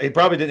that he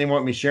probably didn't even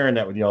want me sharing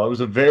that with y'all.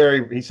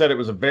 He said it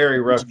was a very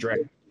rough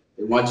draft.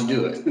 Why'd you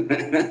do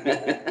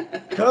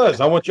it?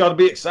 Because I want y'all to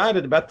be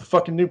excited about the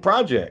fucking new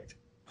project.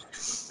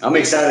 I'm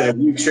excited of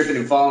you tripping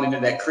and falling into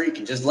that creek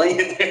and just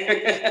laying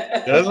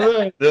there.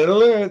 That'd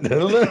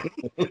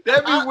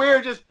be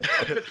weird. Just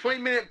a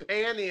 20-minute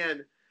pan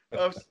in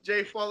of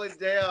Jay falling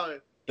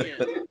down.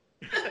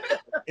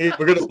 Yeah.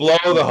 We're gonna blow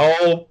the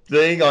whole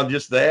thing on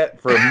just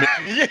that for a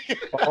minute.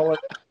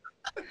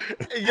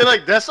 You're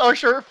like, that's our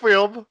short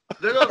film.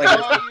 They're gonna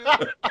call you.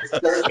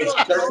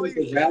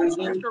 It's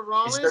Mr.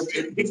 Rollins.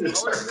 This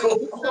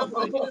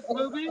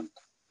movie.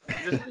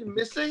 Just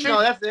missing. No,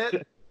 that's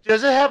it.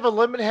 Does it have a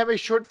limit how many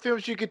short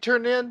films you could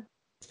turn in?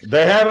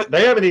 They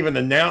haven't even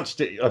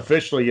announced it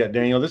officially yet,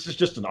 Daniel. This is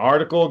just an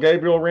article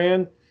Gabriel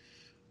ran.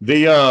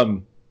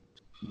 The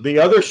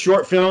other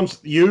short films,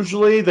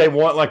 usually they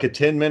want like a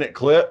 10-minute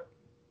clip.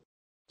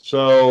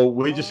 So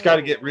we just got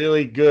to get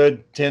really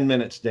good 10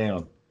 minutes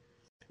down.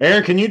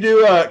 Aaron, can you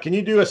do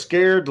a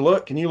scared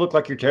look? Can you look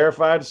like you're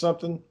terrified of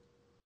something?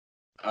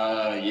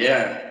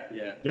 Yeah.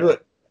 Do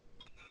it.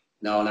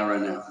 No, not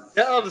right now.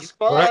 Yeah, on the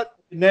spot. Right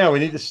now, we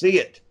need to see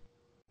it.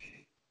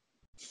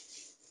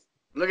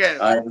 Look at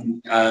it.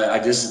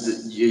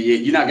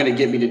 You're not gonna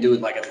get me to do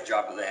it like at the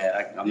drop of the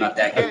hat. I'm not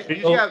that I good.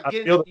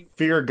 feel the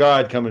fear of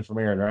God coming from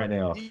Aaron right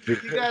now. You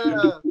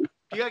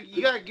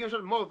gotta give him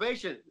some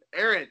motivation,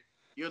 Aaron.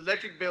 Your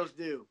electric bills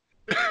due.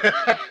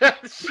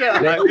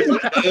 Shut up.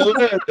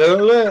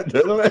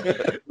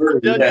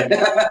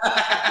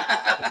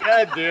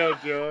 God damn,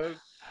 John.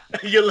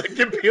 You licked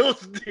the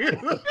pills, dude.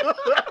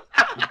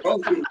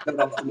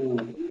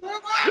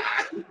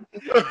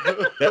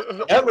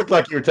 That looked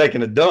like you were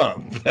taking a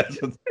dump.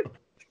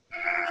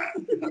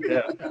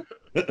 Yeah.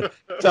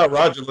 That's how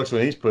Roger looks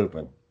when he's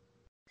pooping.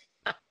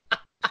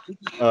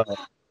 So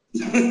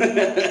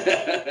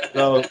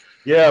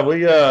yeah,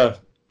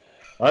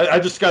 I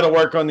just got to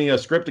work on the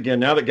script again.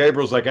 Now that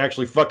Gabriel's like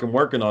actually fucking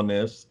working on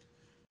this,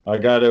 we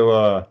got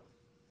to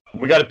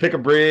pick a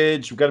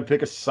bridge. We got to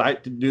pick a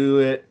site to do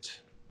it.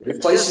 Man,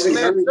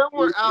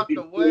 somewhere out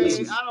the way.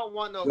 I don't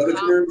want no. No.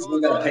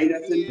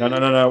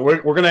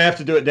 We're gonna have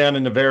to do it down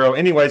in Navarro.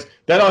 Anyways,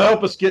 that'll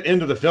help us get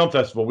into the film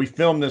festival. We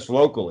filmed this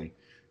locally,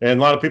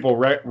 and a lot of people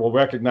will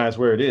recognize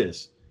where it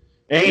is,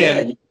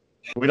 and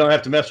we don't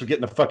have to mess with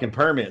getting a fucking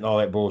permit and all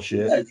that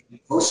bullshit. Yeah,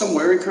 go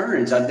somewhere in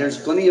Kearns. There's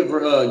plenty of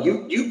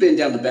you've been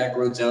down the back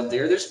roads out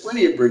there. There's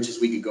plenty of bridges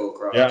we could go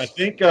across. Yeah, I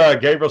think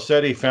Gabriel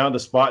said he found a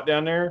spot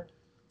down there.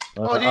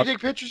 Did you take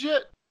pictures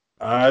yet?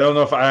 I don't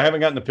know if I haven't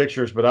gotten the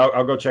pictures, but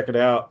I'll go check it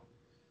out.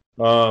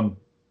 And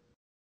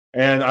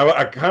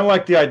I kind of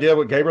like the idea of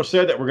what Gabriel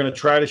said, that we're going to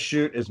try to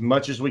shoot as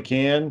much as we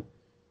can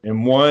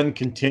in one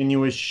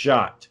continuous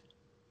shot.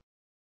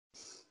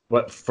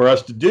 But for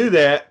us to do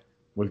that,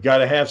 we've got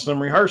to have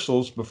some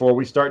rehearsals before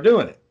we start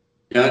doing it.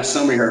 Yeah, it's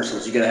some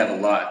rehearsals. You got to have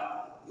a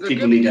lot.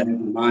 People need to have their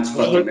minds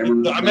fucking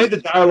remember. I made the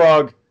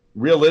dialogue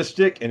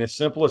realistic and as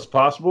simple as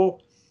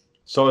possible.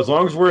 So as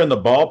long as we're in the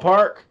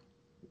ballpark,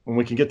 when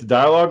we can get the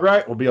dialogue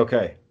right, we'll be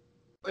okay.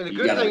 And the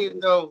good thing is,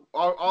 though,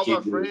 all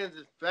our friends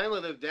and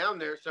family live down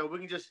there, so we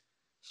can just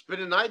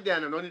spend a night down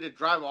there. No need to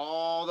drive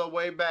all the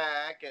way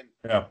back. And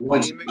yeah.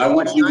 I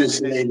want you to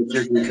say that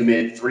you're going to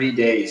commit 3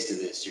 days to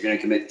this. You're going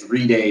to commit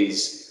 3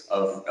 days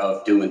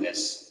of doing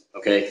this.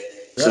 Okay.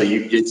 Yeah. So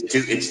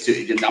it's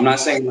two. I'm not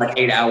saying like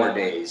 8-hour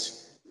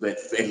days, but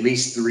at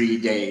least 3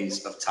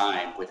 days of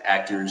time with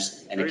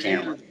actors and a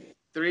camera.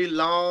 3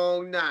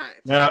 long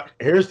nights. Now,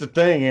 here's the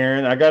thing,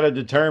 Aaron. I got to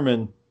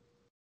determine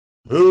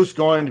who's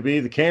going to be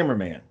the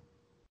cameraman.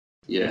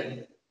 Yeah.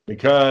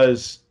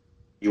 Because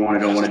you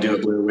don't want to do a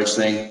Blair Witch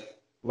thing.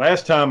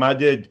 Last time I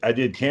did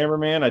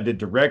cameraman, I did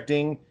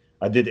directing,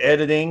 I did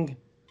editing,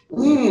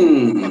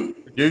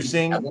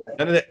 producing. How'd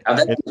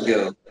that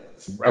go?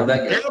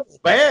 It was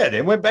bad.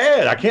 It went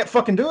bad. I can't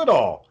fucking do it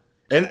all.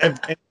 And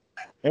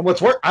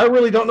what's worse, I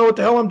really don't know what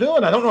the hell I'm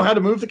doing. I don't know how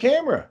to move the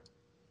camera.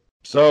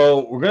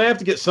 So we're gonna have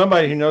to get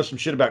somebody who knows some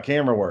shit about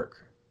camera work.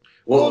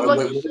 Well, what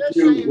if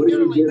you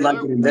did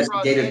like an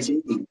investigative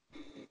team?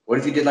 What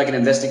if you did like an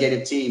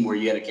investigative team where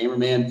you had a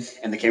cameraman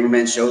and the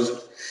cameraman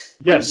shows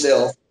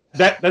himself?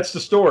 That's the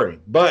story.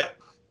 But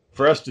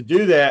for us to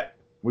do that,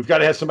 we've got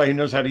to have somebody who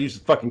knows how to use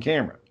the fucking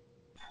camera.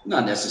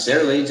 Not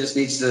necessarily. He just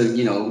needs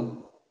to,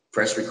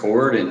 press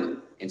record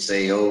and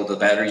say, oh, the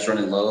battery's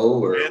running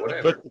low or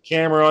whatever. Put the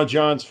camera on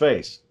John's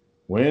face.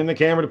 When the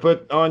camera to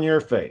put on your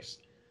face.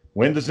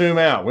 When to zoom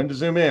out, when to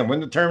zoom in,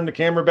 when to turn the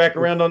camera back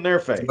around on their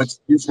face.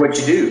 Here's what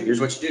you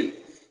do.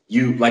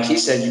 You, like he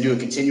said, you do a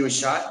continuous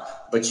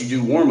shot, but you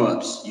do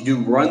warm-ups. You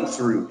do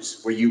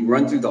run-throughs where you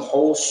run through the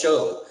whole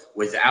show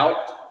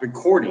without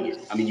recording it.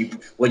 I mean, you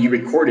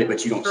record it,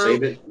 but you don't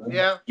save it. Right?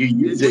 Yeah. You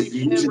use it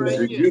as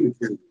review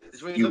material.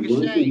 You run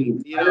through the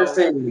entire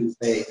thing and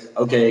say,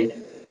 okay,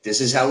 this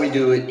is how we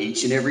do it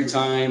each and every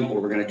time, or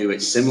we're going to do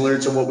it similar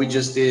to what we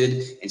just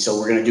did. And so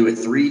we're going to do it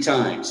 3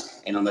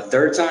 times. And on the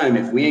 3rd time,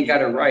 if we ain't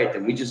got it right,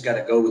 then we just got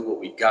to go with what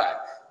we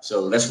got.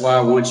 So that's why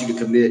I want you to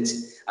commit.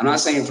 I'm not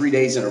saying 3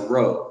 days in a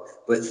row,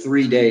 but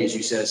 3 days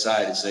you set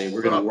aside and say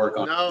we're going to work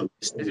on. No,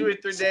 it's gonna be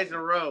 3 days in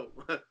a row.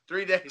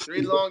 3 days,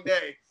 3 long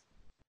days.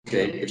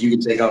 Okay, if you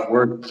can take off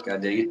work,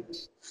 god dang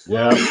it.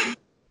 Yeah.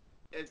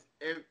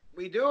 If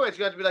we do, it's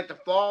got to be like the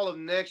fall of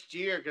next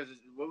year because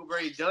we're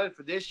already done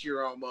for this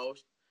year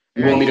almost.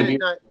 You want me to be?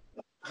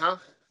 Huh?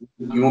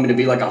 You want me to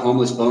be like a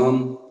homeless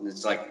bum? And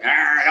it's like,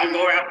 don't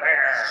go out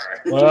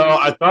there. Well,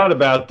 I thought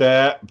about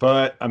that,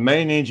 but I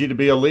may need you to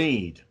be a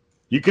lead.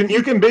 You can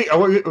be.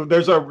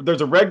 There's a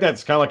reg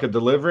that's kind of like a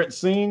deliverance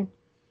scene,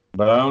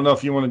 but I don't know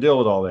if you want to deal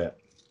with all that.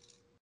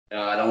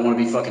 I don't want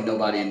to be fucking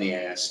nobody in the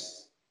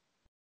ass.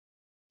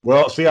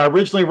 Well, see, I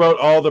originally wrote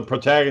all the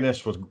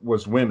protagonists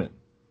was women,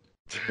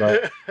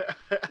 but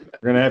we're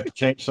gonna have to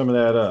change some of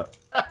that up.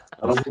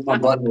 I don't want my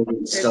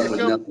butt stuck with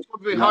nothing. It's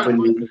gonna be hard to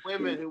find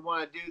women who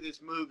want to do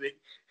this movie,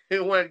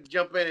 who want to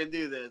jump in and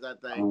do this. I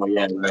think. Oh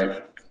yeah,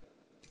 right.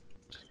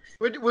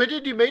 Where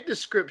did you make this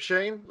script,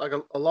 Shane? Like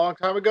a long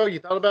time ago? You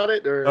thought about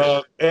it,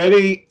 or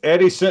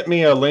Eddie sent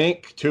me a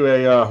link to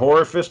a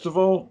horror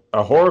festival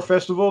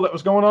that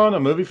was going on, a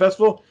movie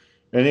festival,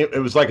 and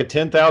it was like a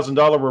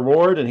 $10,000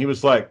 reward, and he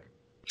was like,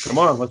 "Come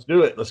on, let's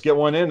do it. Let's get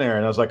one in there."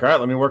 And I was like, "All right,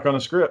 let me work on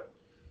a script."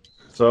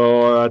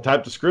 So I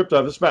typed the script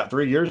up. This about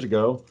 3 years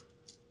ago,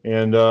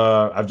 and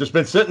I've just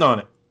been sitting on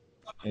it.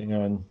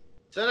 And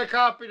send a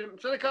copy to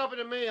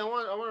me. I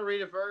want to read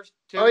it first.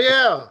 Too. oh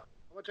yeah,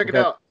 I want to check it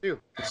out too.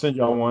 I'll send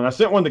y'all one. I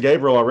sent one to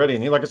Gabriel already,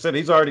 and like I said,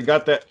 he's already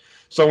got that.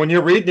 So when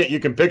you're reading it, you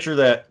can picture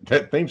that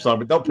theme song,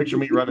 but don't picture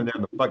me running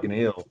down the fucking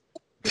hill.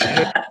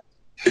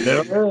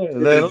 That's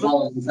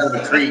all you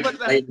think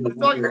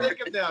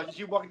of now. Just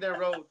you walking down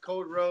road,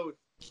 cold road,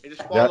 and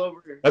just fall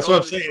over. That's what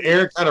I'm saying.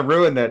 Aaron kind of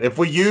ruined that. If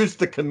we use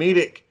the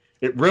comedic,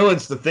 it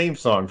ruins the theme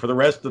song for the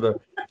rest of the.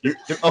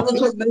 That's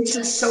what makes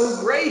it so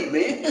great,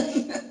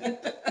 man.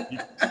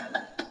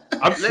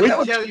 Let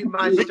me tell you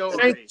my story.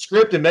 Change the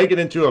script and make it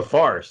into a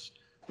farce.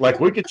 Like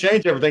we could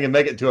change everything and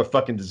make it into a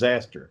fucking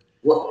disaster.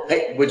 Well,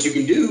 hey, what you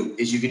can do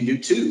is you can do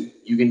two.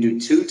 You can do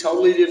two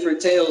totally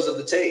different tales of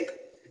the tape,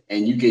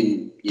 and you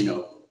can,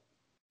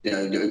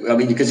 I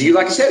mean, because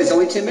like I said, it's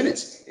only 10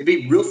 minutes. It'd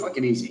be real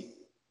fucking easy.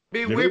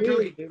 Be weird.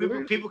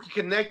 People can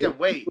connect and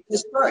wait.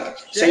 It's right.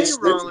 Jay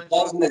Rollins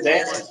falls in the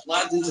dash and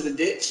slides into the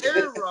ditch.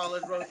 Jay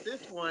Rollins wrote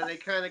this one. They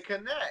kind of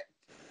connect.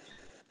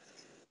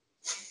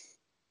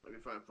 Let me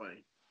find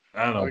funny.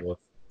 I don't know.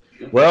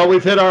 Well,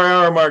 we've hit our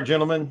hour mark,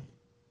 gentlemen.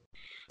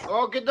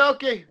 Okie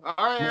dokie. All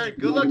right, Eric.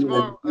 Good luck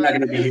tomorrow. We're not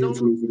going to be here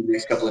for the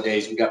next couple of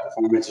days. We got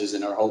performances,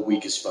 and our whole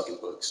week is fucking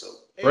booked. So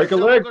break a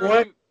leg,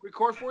 boy.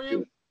 Record for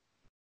you?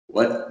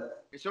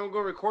 What? Is someone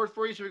going to record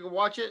for you so we can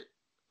watch it?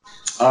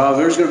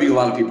 There's going to be a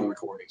lot of people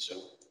recording, so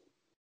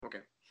okay,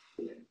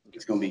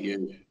 it's going to be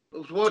good.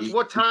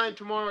 What time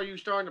tomorrow are you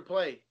starting to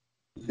play?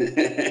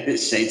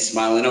 Shane's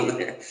smiling over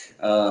there.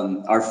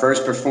 Our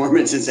first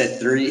performance is at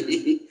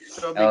 3.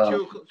 So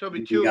it'll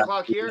be 2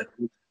 o'clock here?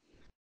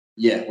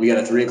 Yeah, we got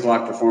a 3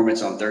 o'clock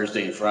performance on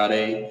Thursday and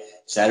Friday.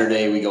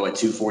 Saturday, we go at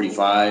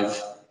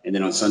 2:45. And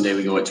then on Sunday,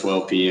 we go at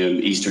 12 p.m.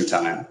 Eastern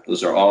time.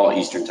 Those are all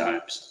Eastern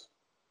times.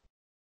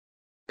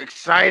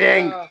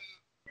 Exciting.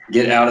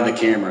 Get out of the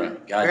camera.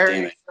 God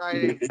damn it.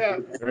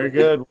 Exciting. Very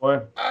good,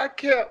 boy. I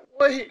can't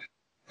wait.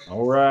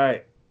 All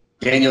right.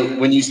 Daniel,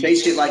 when you say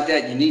shit like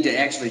that, you need to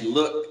actually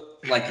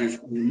look like you're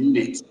mean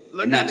it.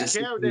 Look at the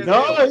camera.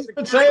 No, he's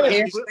been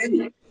saying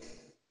it.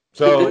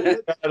 So,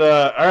 all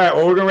right.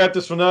 Well, we're going to wrap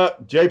this one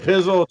up. Jay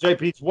Pizzle,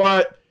 JP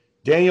Swat,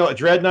 Daniel at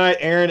Dread Night,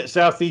 Aaron at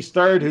Southeast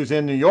 3rd, who's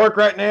in New York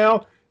right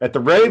now at the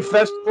Rave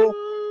Festival,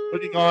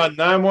 putting on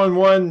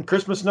 911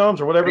 Christmas Gnomes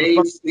or whatever. Rave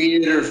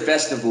Theater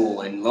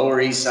Festival in Lower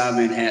East Side,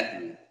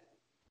 Manhattan.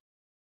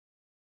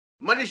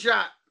 Money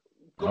shot.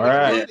 All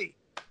right. Money.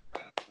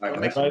 All right,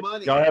 Make some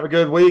money. Y'all have a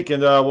good week,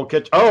 and we'll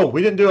catch. Oh,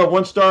 we didn't do a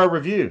 1-star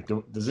review.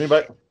 Does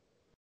anybody?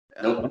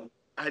 Nope.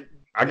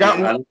 I got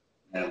one.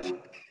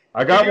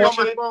 I got one. On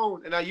my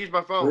phone, and I use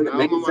my phone.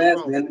 Make it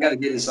fast, man. I got to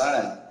get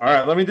inside. All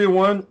right, let me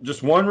do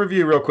just one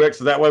review real quick,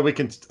 so that way we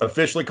can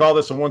officially call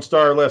this a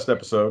 1-star or less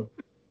episode.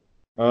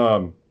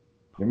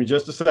 Give me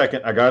just a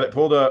second. I got it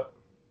pulled up.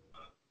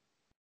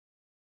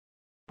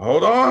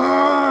 Hold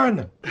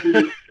on.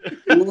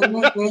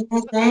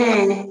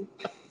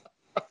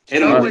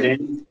 Hit on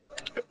it,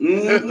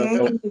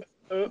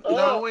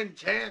 No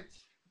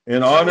intense.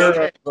 In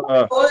honor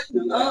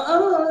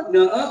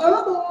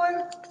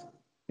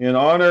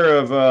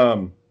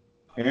of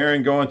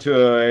Aaron going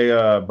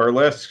to a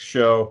burlesque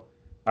show,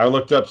 I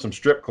looked up some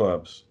strip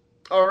clubs.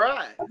 All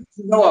right.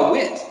 No, I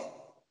went.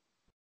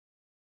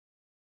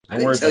 I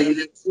didn't tell you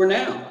that before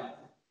now.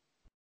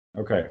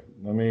 Okay,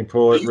 let me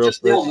pull it real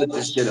quick. Don't look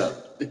this shit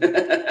up.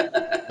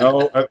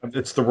 No,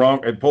 it's the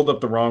wrong. It pulled up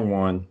the wrong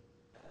one.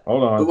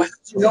 Hold on. But how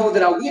did you know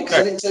that I went? Because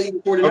I didn't tell you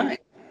before tonight.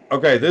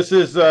 Okay, this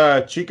is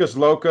Chicas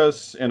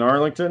Locas in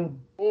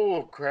Arlington.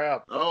 Oh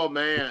crap! Oh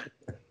man.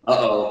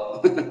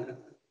 Uh-oh.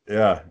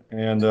 Yeah,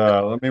 and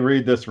let me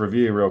read this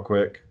review real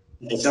quick.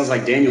 It sounds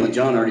like Daniel and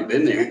John already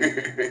been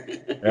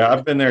there. Yeah,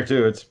 I've been there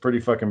too. It's pretty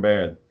fucking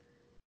bad.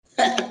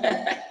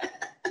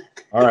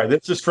 All right,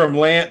 this is from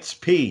Lance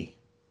P.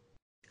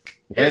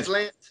 Yes,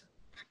 Lance.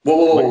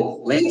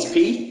 Whoa. Lance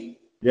P?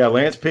 Yeah,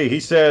 Lance P. He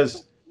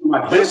says,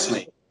 My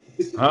classmate.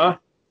 huh?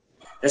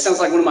 That sounds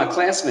like one of my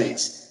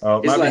classmates.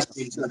 Oh, His might be- last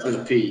name starts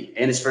with a P,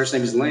 and his first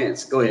name is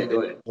Lance. Go ahead.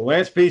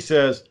 Lance P.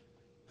 says,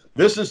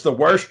 this is the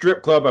worst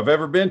strip club I've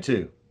ever been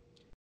to.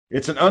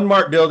 It's an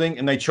unmarked building,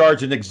 and they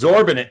charge an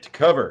exorbitant to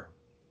cover,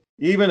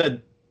 even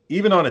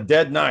on a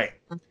dead night.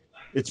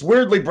 It's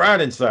weirdly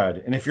bright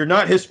inside, and if you're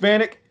not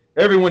Hispanic,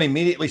 everyone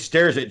immediately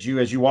stares at you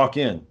as you walk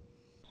in.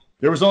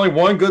 There was only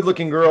one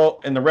good-looking girl,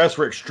 and the rest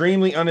were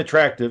extremely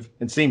unattractive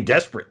and seemed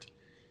desperate.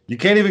 You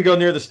can't even go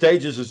near the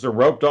stages as they're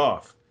roped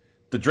off.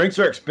 The drinks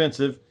are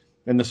expensive,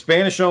 and the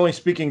Spanish-only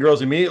speaking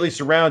girls immediately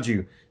surround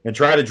you and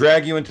try to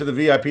drag you into the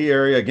VIP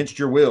area against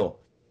your will.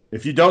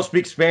 If you don't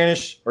speak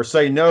Spanish or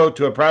say no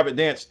to a private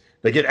dance,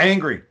 they get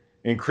angry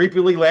and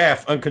creepily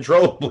laugh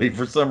uncontrollably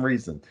for some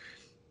reason.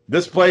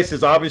 This place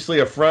is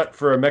obviously a front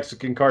for a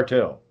Mexican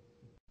cartel.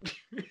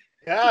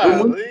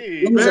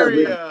 Golly. When was that Very.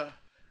 written?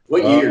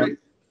 What year?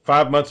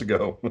 5 months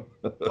ago.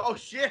 Oh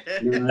shit.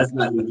 No, that's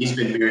not him. He's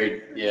been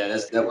married. Yeah,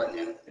 that wasn't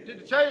him. To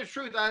tell you the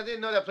truth, I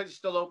didn't know that place is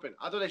still open.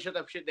 I thought they shut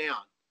that shit down.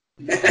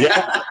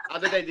 Yeah, I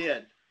thought they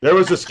did. there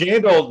was a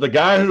scandal. The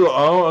guy who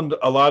owned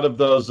a lot of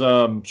those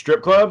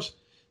strip clubs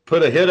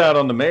put a hit out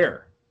on the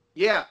mayor.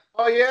 Yeah.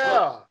 Oh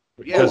yeah.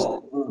 Yes.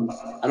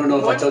 I don't know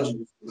if I told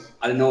you.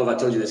 I didn't know if I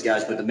told you this,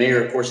 guys, but the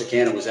mayor of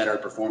Corsicana was at our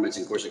performance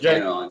in Corsicana.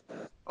 Yeah. On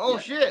Oh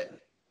shit.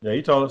 Yeah,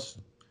 he told us.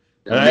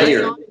 the Hey.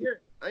 mayor.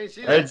 I didn't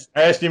see I that.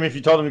 asked him if you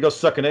told him to go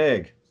suck an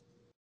egg.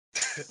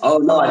 Oh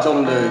no, I told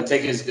him to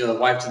take his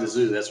wife to the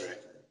zoo. That's right.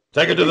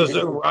 Take it to the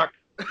zoo, Rock.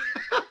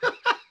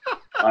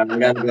 All right, we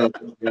gotta go.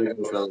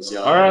 Fellas.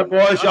 Y'all. All right,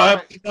 boys. Y'all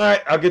have a good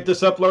night. I'll get this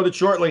uploaded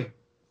shortly.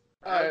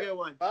 Have a good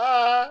one.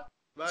 Bye.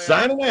 Bye, guys.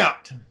 Signing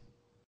out.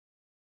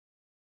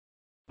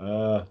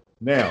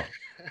 Now.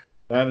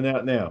 Signing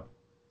out now.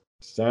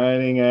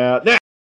 Signing out now.